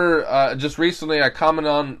remember just recently I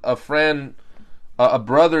commented on a friend, a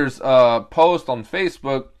brother's post on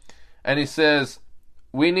Facebook, and he says,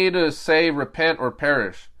 "We need to say repent or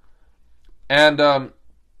perish." And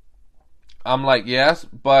I'm like, yes,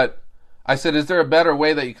 but I said, is there a better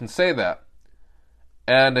way that you can say that?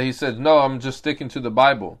 And he said, no, I'm just sticking to the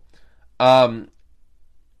Bible. And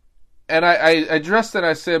I addressed it.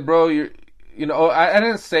 I said, bro, I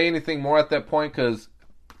didn't say anything more at that point because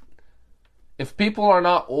if people are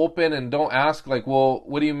not open and don't ask, like, well,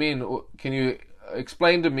 what do you mean? Can you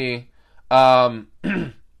explain to me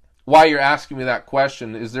why you're asking me that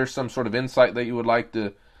question? Is there some sort of insight that you would like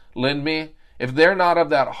to lend me? If they're not of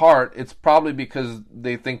that heart, it's probably because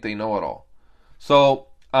they think they know it all. So,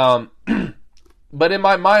 but in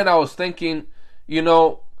my mind, I was thinking,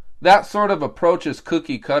 that sort of approach is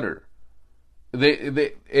cookie cutter.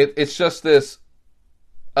 It's just this,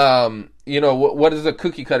 what does a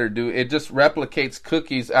cookie cutter do? It just replicates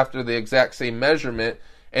cookies after the exact same measurement,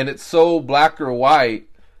 and it's so black or white,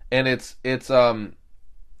 and it's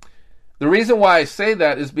The reason why I say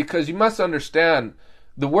that is because you must understand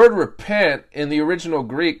the word repent in the original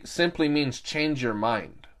Greek simply means change your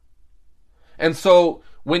mind. And so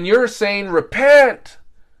when you're saying repent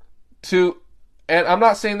and I'm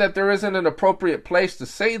not saying that there isn't an appropriate place to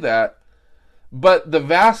say that, but the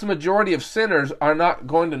vast majority of sinners are not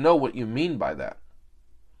going to know what you mean by that.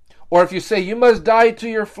 Or if you say you must die to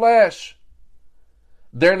your flesh,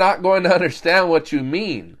 they're not going to understand what you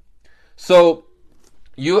mean. So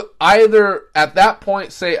you either at that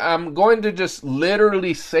point say, I'm going to just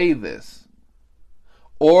literally say this,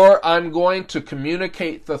 or I'm going to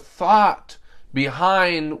communicate the thought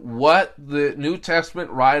behind what the New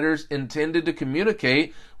Testament writers intended to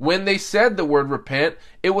communicate when they said the word repent.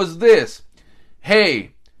 It was this: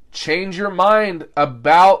 hey, change your mind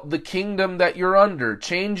about the kingdom that you're under.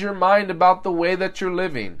 Change your mind about the way that you're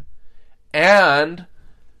living. And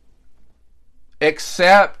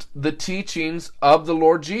accept the teachings of the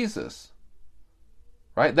Lord Jesus.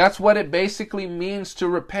 Right? That's what it basically means to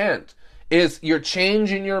repent. Is you're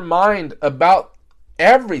changing your mind about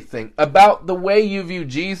everything. About the way you view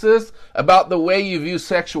Jesus. About the way you view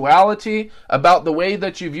sexuality. About the way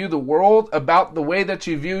that you view the world. About the way that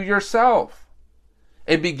you view yourself.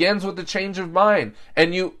 It begins with the change of mind.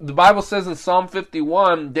 And the Bible says in Psalm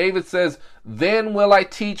 51, David says, then will I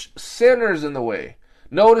teach sinners in the way.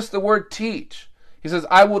 Notice the word teach. He says,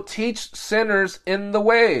 I will teach sinners in the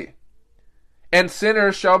way, and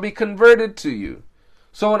sinners shall be converted to you.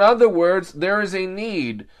 So in other words, there is a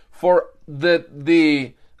need for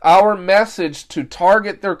our message to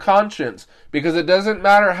target their conscience, because it doesn't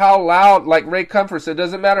matter how loud, like Ray Comfort said, it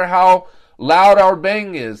doesn't matter how loud our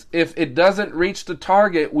bang is. If it doesn't reach the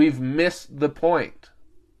target, we've missed the point.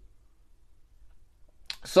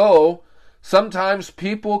 So sometimes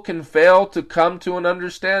people can fail to come to an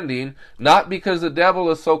understanding, not because the devil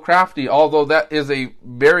is so crafty, although that is a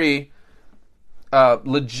very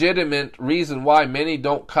legitimate reason why many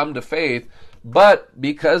don't come to faith, but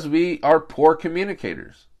because we are poor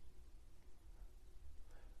communicators.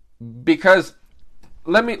 Because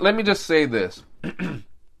let me just say this.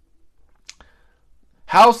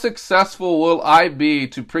 How successful will I be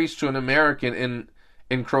to preach to an American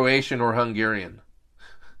in Croatian or Hungarian?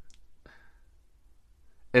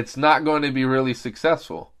 It's not going to be really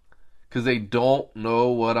successful, because they don't know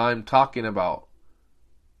what I'm talking about.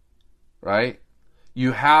 Right?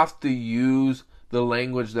 You have to use the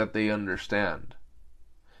language that they understand.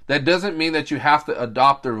 That doesn't mean that you have to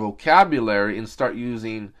adopt their vocabulary and start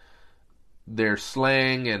using their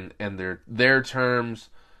slang and their terms,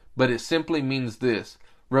 but it simply means this: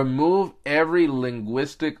 remove every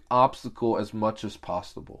linguistic obstacle as much as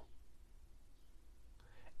possible.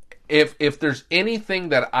 If there's anything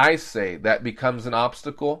that I say that becomes an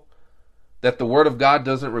obstacle, that the Word of God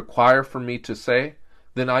doesn't require for me to say,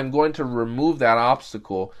 then I'm going to remove that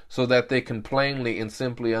obstacle so that they can plainly and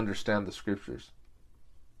simply understand the Scriptures.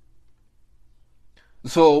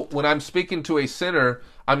 So when I'm speaking to a sinner,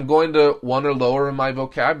 I'm going to want to lower my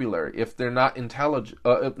vocabulary. If they're not intelligent,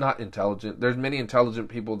 there's many intelligent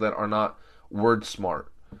people that are not word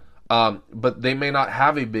smart, but they may not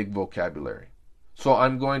have a big vocabulary. So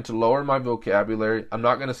I'm going to lower my vocabulary. I'm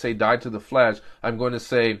not going to say die to the flesh. I'm going to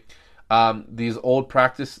say these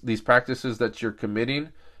practices that you're committing,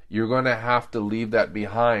 you're going to have to leave that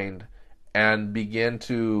behind and begin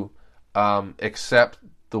to accept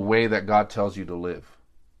the way that God tells you to live.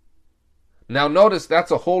 Now notice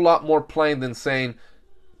that's a whole lot more plain than saying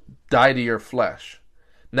die to your flesh.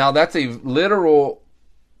 Now that's a literal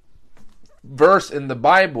verse in the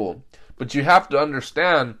Bible, but you have to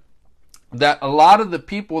understand that a lot of the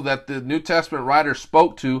people that the New Testament writer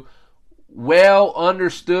spoke to well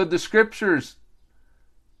understood the Scriptures.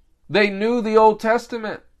 They knew the Old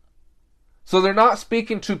Testament. So they're not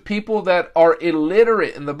speaking to people that are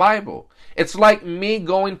illiterate in the Bible. It's like me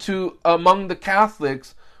going to among the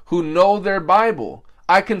Catholics who know their Bible.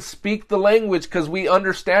 I can speak the language because we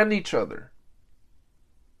understand each other.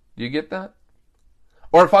 Do you get that?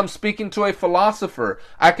 Or if I'm speaking to a philosopher,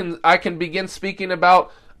 I can begin speaking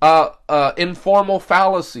about informal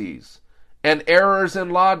fallacies and errors in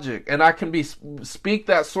logic, and I can speak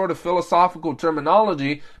that sort of philosophical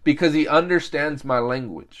terminology because he understands my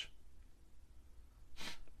language.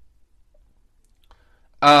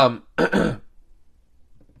 And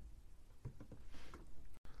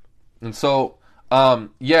so,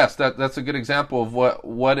 yes, that's a good example of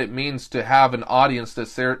what it means to have an audience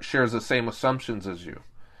that shares the same assumptions as you.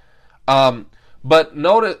 But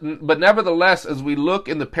nevertheless, as we look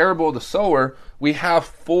in the parable of the sower, we have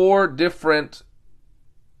four different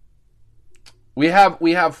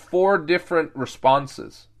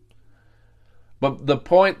responses. But the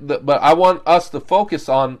point but I want us to focus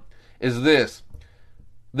on is this.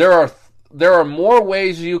 There are more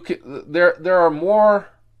ways you can, there are more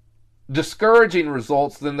discouraging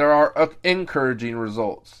results than there are encouraging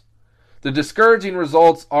results. The discouraging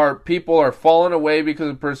results are people are falling away because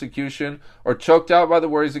of persecution, or choked out by the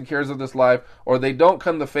worries and cares of this life, or they don't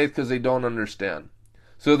come to faith because they don't understand.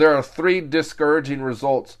 So there are 3 discouraging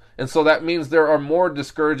results. And so that means there are more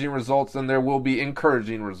discouraging results than there will be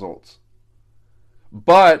encouraging results.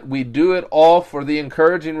 But we do it all for the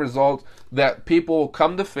encouraging result that people will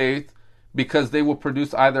come to faith because they will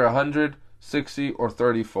produce either 100, 60, or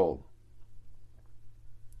 30-fold.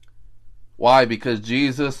 Why? Because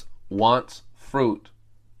Jesus wants fruit.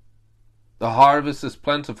 The harvest is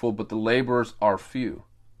plentiful, but the laborers are few.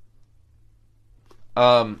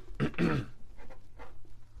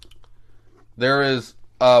 There is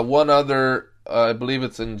one other, I believe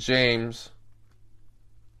it's in James.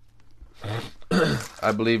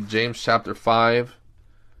 I believe James chapter 5.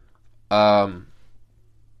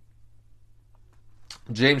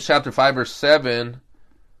 James chapter 5 verse 7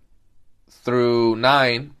 through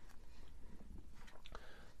 9.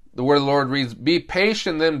 The word of the Lord reads, "Be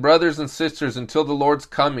patient then, brothers and sisters, until the Lord's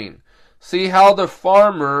coming. See how the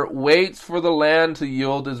farmer waits for the land to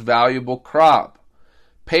yield his valuable crop,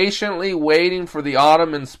 patiently waiting for the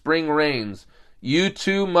autumn and spring rains. You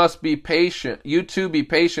too must be patient. You too be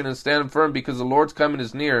patient and stand firm, because the Lord's coming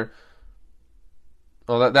is near."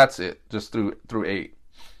 Oh, that's it. Just through 8.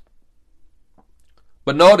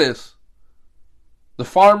 But notice, the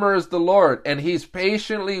farmer is the Lord, and he's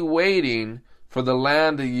patiently waiting for the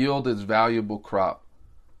land to yield its valuable crop.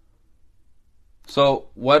 So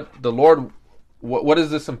what does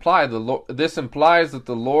this imply? This implies that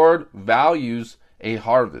the Lord values a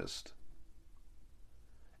harvest.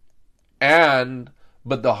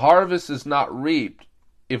 But the harvest is not reaped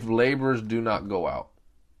if laborers do not go out.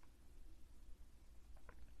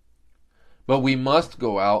 But we must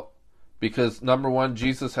go out because, number 1,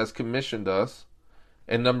 Jesus has commissioned us.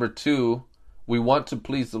 And number 2, we want to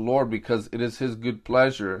please the Lord because it is His good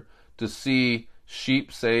pleasure to see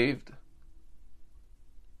sheep saved.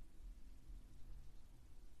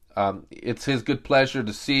 It's His good pleasure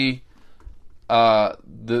to see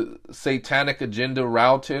the satanic agenda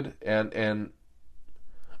routed and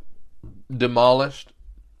demolished,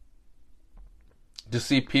 to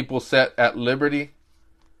see people set at liberty,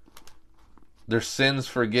 their sins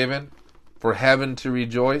forgiven, for heaven to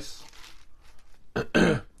rejoice.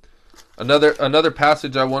 Another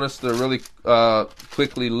passage I want us to really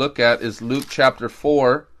quickly look at is Luke chapter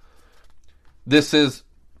 4. This is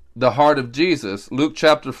the heart of Jesus. Luke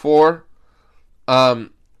chapter 4,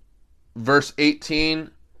 verse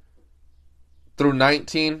 18 through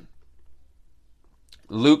 19.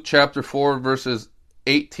 Luke chapter 4, verses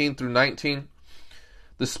 18 through 19.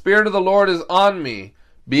 "The Spirit of the Lord is on me,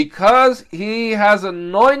 because He has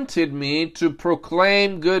anointed me to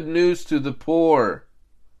proclaim good news to the poor.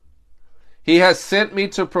 He has sent me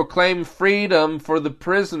to proclaim freedom for the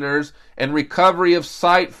prisoners and recovery of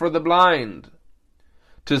sight for the blind,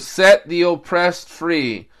 to set the oppressed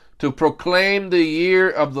free, to proclaim the year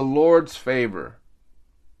of the Lord's favor."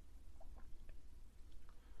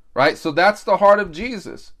 Right? So that's the heart of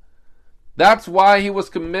Jesus. That's why He was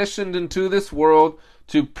commissioned into this world,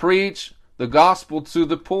 to preach the gospel to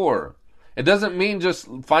the poor. It doesn't mean just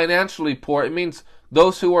financially poor. It means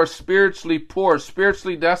those who are spiritually poor,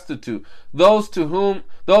 spiritually destitute, those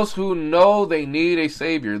who know they need a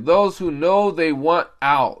Savior, those who know they want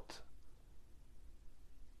out.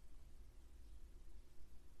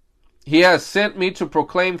 "He has sent me to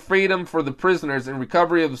proclaim freedom for the prisoners and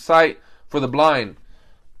recovery of sight for the blind."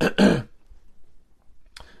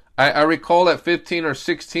 I recall at 15 or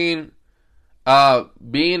 16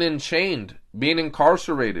 being enchained, being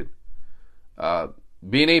incarcerated,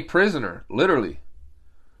 being a prisoner, literally,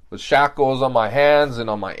 with shackles on my hands and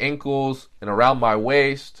on my ankles and around my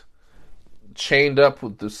waist, chained up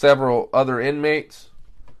with the several other inmates,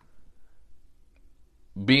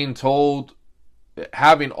 being told,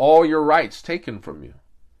 having all your rights taken from you.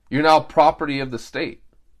 You're now property of the state.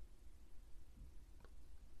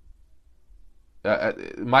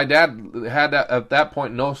 My dad had at that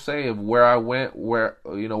point no say of where I went, what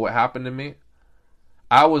happened to me.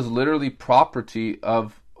 I was literally property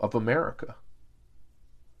of America,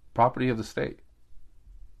 property of the state.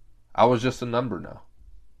 I was just a number now,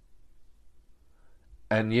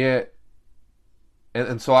 and yet,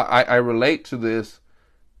 and so I relate to this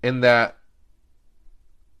in that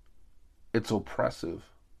it's oppressive.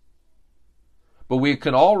 But we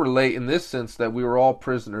can all relate in this sense that we were all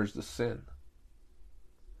prisoners to sin.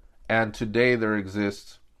 And today there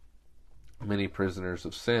exists many prisoners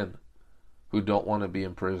of sin who don't want to be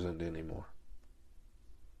imprisoned anymore.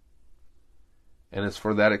 And it's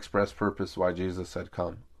for that express purpose why Jesus had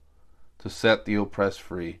come, to set the oppressed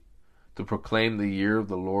free, to proclaim the year of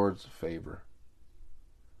the Lord's favor.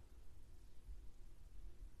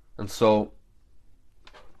 And so,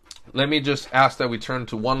 let me just ask that we turn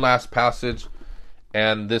to one last passage,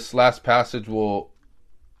 and this last passage will,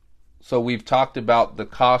 so we've talked about the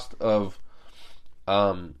cost of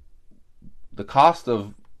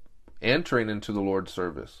entering into the Lord's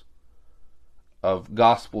service, of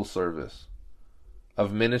gospel service,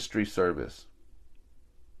 of ministry service,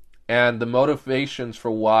 and the motivations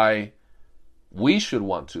for why we should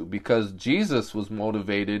want to, because Jesus was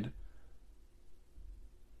motivated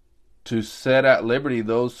to set at liberty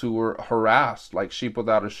those who were harassed like sheep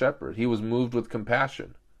without a shepherd. He was moved with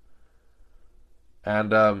compassion.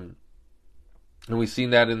 And we've seen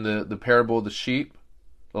that in the parable of the sheep,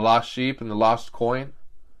 the lost sheep and the lost coin,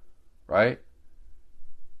 right?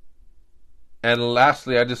 And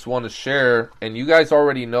lastly, I just want to share, and you guys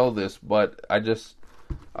already know this, but I just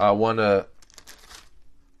want to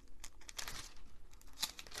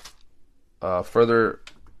further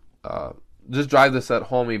just drive this at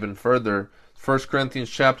home even further. 1 Corinthians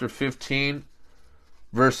chapter 15,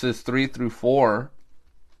 verses 3 through 4.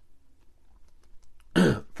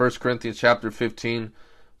 1 Corinthians chapter 15,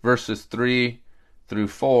 verses 3 through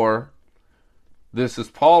 4. This is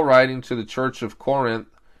Paul writing to the church of Corinth.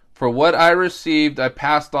 For what I received I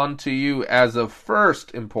passed on to you as of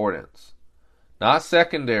first importance. Not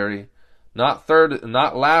secondary, not third,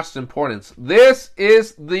 not last importance. This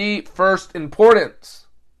is the first importance.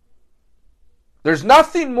 There's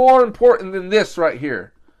nothing more important than this right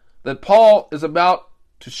here that Paul is about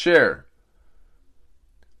to share.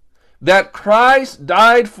 That Christ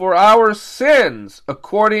died for our sins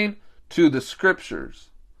according to the Scriptures.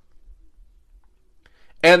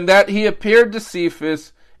 And that he appeared to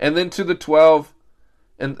Cephas and then to the 12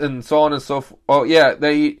 and so on and so forth. Oh yeah,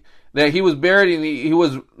 that he was buried and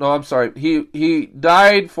he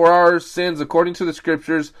died for our sins according to the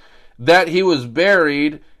Scriptures, that he was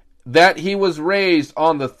buried, that he was raised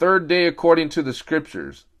on the third day according to the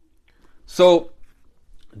Scriptures. So,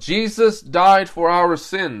 Jesus died for our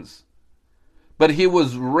sins, but he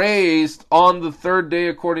was raised on the third day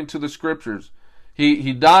according to the Scriptures.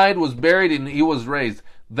 He died, was buried, and he was raised.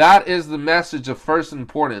 That is the message of first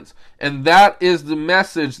importance. And that is the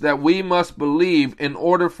message that we must believe in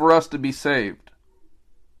order for us to be saved.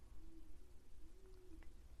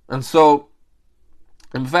 And so,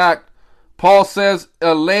 in fact, Paul says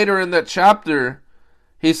later in that chapter,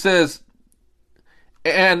 he says,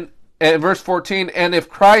 and verse 14, and if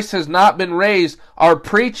Christ has not been raised, our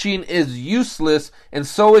preaching is useless, and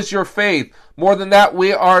so is your faith. More than that,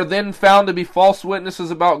 we are then found to be false witnesses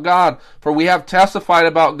about God, for we have testified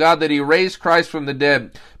about God that he raised Christ from the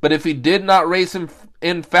dead. But if he did not raise him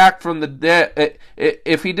in fact from the dead,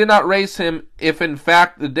 if he did not raise him, if in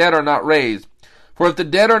fact the dead are not raised. For if the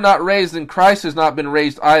dead are not raised, then Christ has not been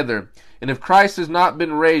raised either. And if Christ has not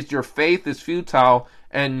been raised, your faith is futile,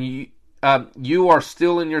 and you are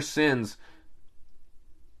still in your sins.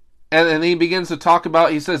 And then he begins to talk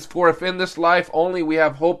about, he says, for if in this life only we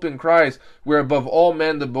have hope in Christ, we're above all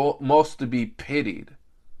men the most to be pitied.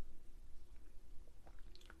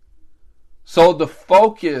 So the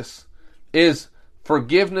focus is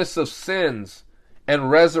forgiveness of sins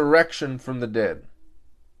and resurrection from the dead.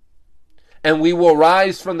 And we will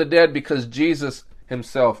rise from the dead because Jesus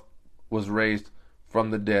himself was raised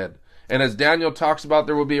from the dead. And as Daniel talks about,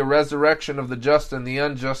 there will be a resurrection of the just and the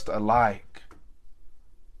unjust alike.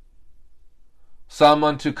 Some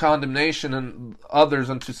unto condemnation and others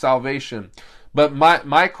unto salvation. But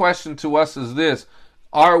my question to us is this: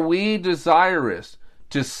 are we desirous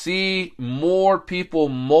to see more people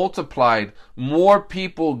multiplied, more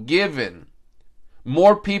people given,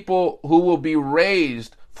 more people who will be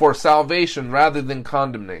raised for salvation rather than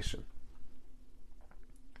condemnation?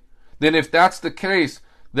 Then if that's the case,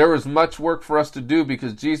 there is much work for us to do,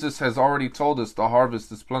 because Jesus has already told us the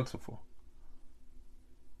harvest is plentiful.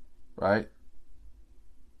 Right?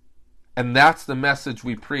 And that's the message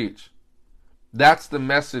we preach. That's the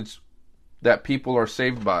message that people are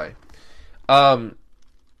saved by. In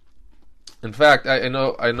fact, I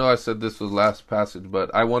know I said this was the last passage,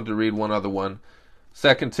 but I want to read one other one.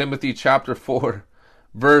 2 Timothy chapter 4,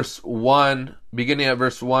 verse 1, beginning at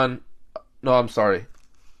verse 1. No, I'm sorry.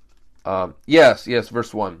 Yes,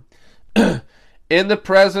 verse 1. In the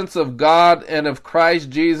presence of God and of Christ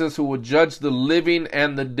Jesus, who will judge the living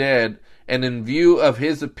and the dead, and in view of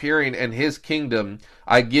his appearing and his kingdom,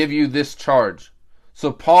 I give you this charge.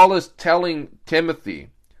 So Paul is telling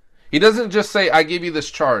Timothy, He doesn't just say, I give you this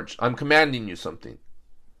charge. I'm commanding you something.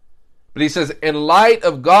 But he says, in light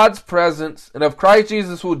of God's presence and of Christ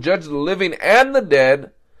Jesus who will judge the living and the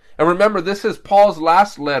dead. And remember, this is Paul's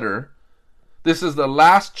last letter. This is the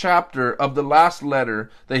last chapter of the last letter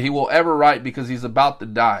that he will ever write because he's about to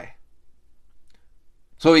die.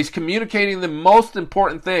 So he's communicating the most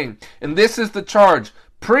important thing. And this is the charge.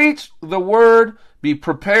 Preach the word, be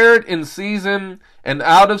prepared in season and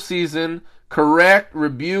out of season, correct,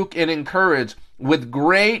 rebuke, and encourage with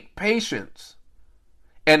great patience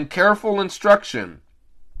and careful instruction.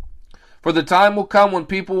 For the time will come when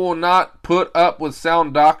people will not put up with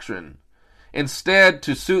sound doctrine. Instead,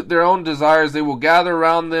 to suit their own desires, they will gather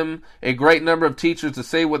around them a great number of teachers to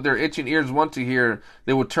say what their itching ears want to hear.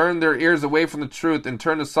 They will turn their ears away from the truth and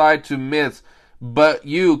turn aside to myths. But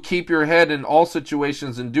you keep your head in all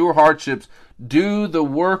situations, endure hardships, do the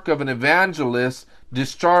work of an evangelist,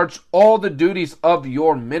 discharge all the duties of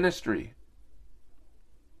your ministry.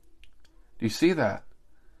 Do you see that?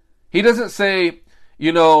 He doesn't say,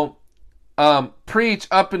 preach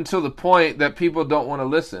up until the point that people don't want to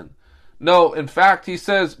listen. No, in fact, he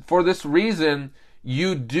says, for this reason,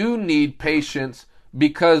 you do need patience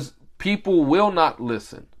because people will not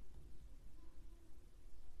listen.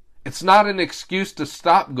 It's not an excuse to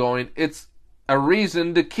stop going. It's a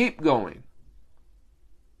reason to keep going.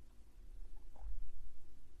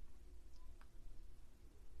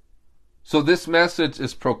 So this message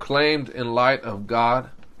is proclaimed in light of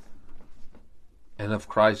God and of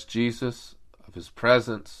Christ Jesus, of his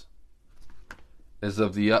presence, is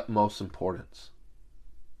of the utmost importance.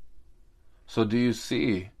 So do you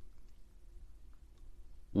see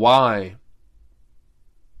why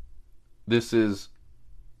this is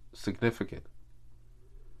significant?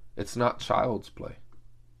 It's not child's play.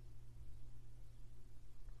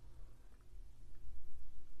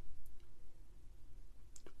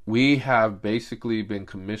 We have basically been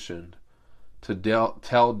commissioned to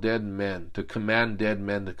tell dead men, to command dead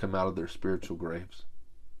men to come out of their spiritual graves.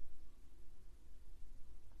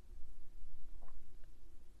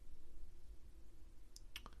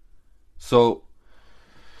 So,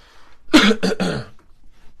 but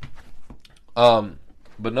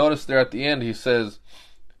notice there at the end he says,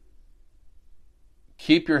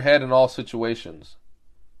 keep your head in all situations.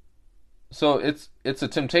 So it's a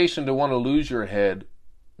temptation to want to lose your head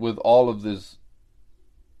with all of this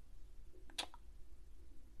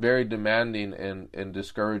very demanding and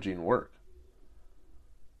discouraging work.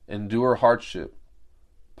 Endure hardship.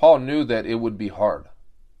 Paul knew that it would be hard.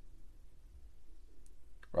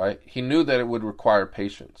 Right? He knew that it would require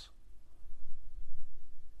patience.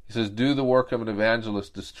 He says, do the work of an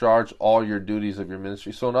evangelist, discharge all your duties of your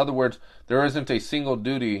ministry. So in other words, there isn't a single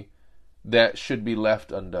duty that should be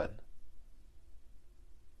left undone.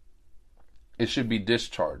 It should be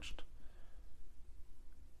discharged.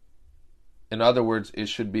 In other words, it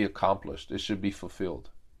should be accomplished. It should be fulfilled.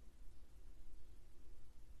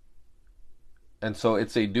 And so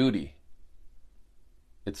it's a duty.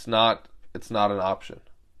 It's not an option.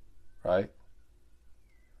 Right?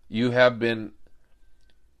 You have been,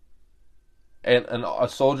 and a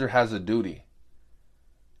soldier has a duty.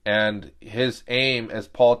 And his aim, as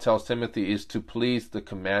Paul tells Timothy, is to please the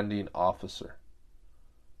commanding officer.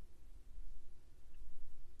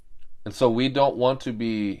 And so we don't want to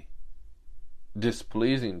be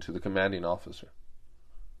displeasing to the commanding officer.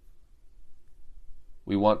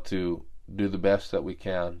 We want to do the best that we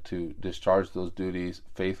can to discharge those duties,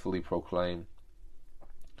 faithfully proclaim,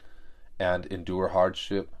 and endure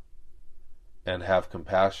hardship, and have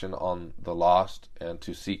compassion on the lost, and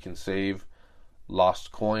to seek and save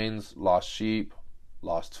lost coins, lost sheep,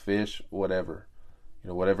 lost fish, whatever.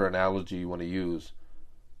 Whatever analogy you want to use.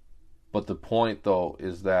 But the point, though,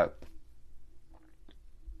 is that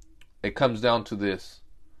it comes down to this.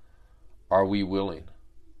 Are we willing?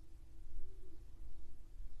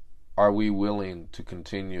 Are we willing to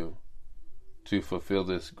continue to fulfill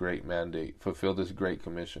this great mandate, fulfill this great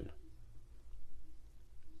commission?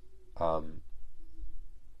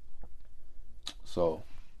 So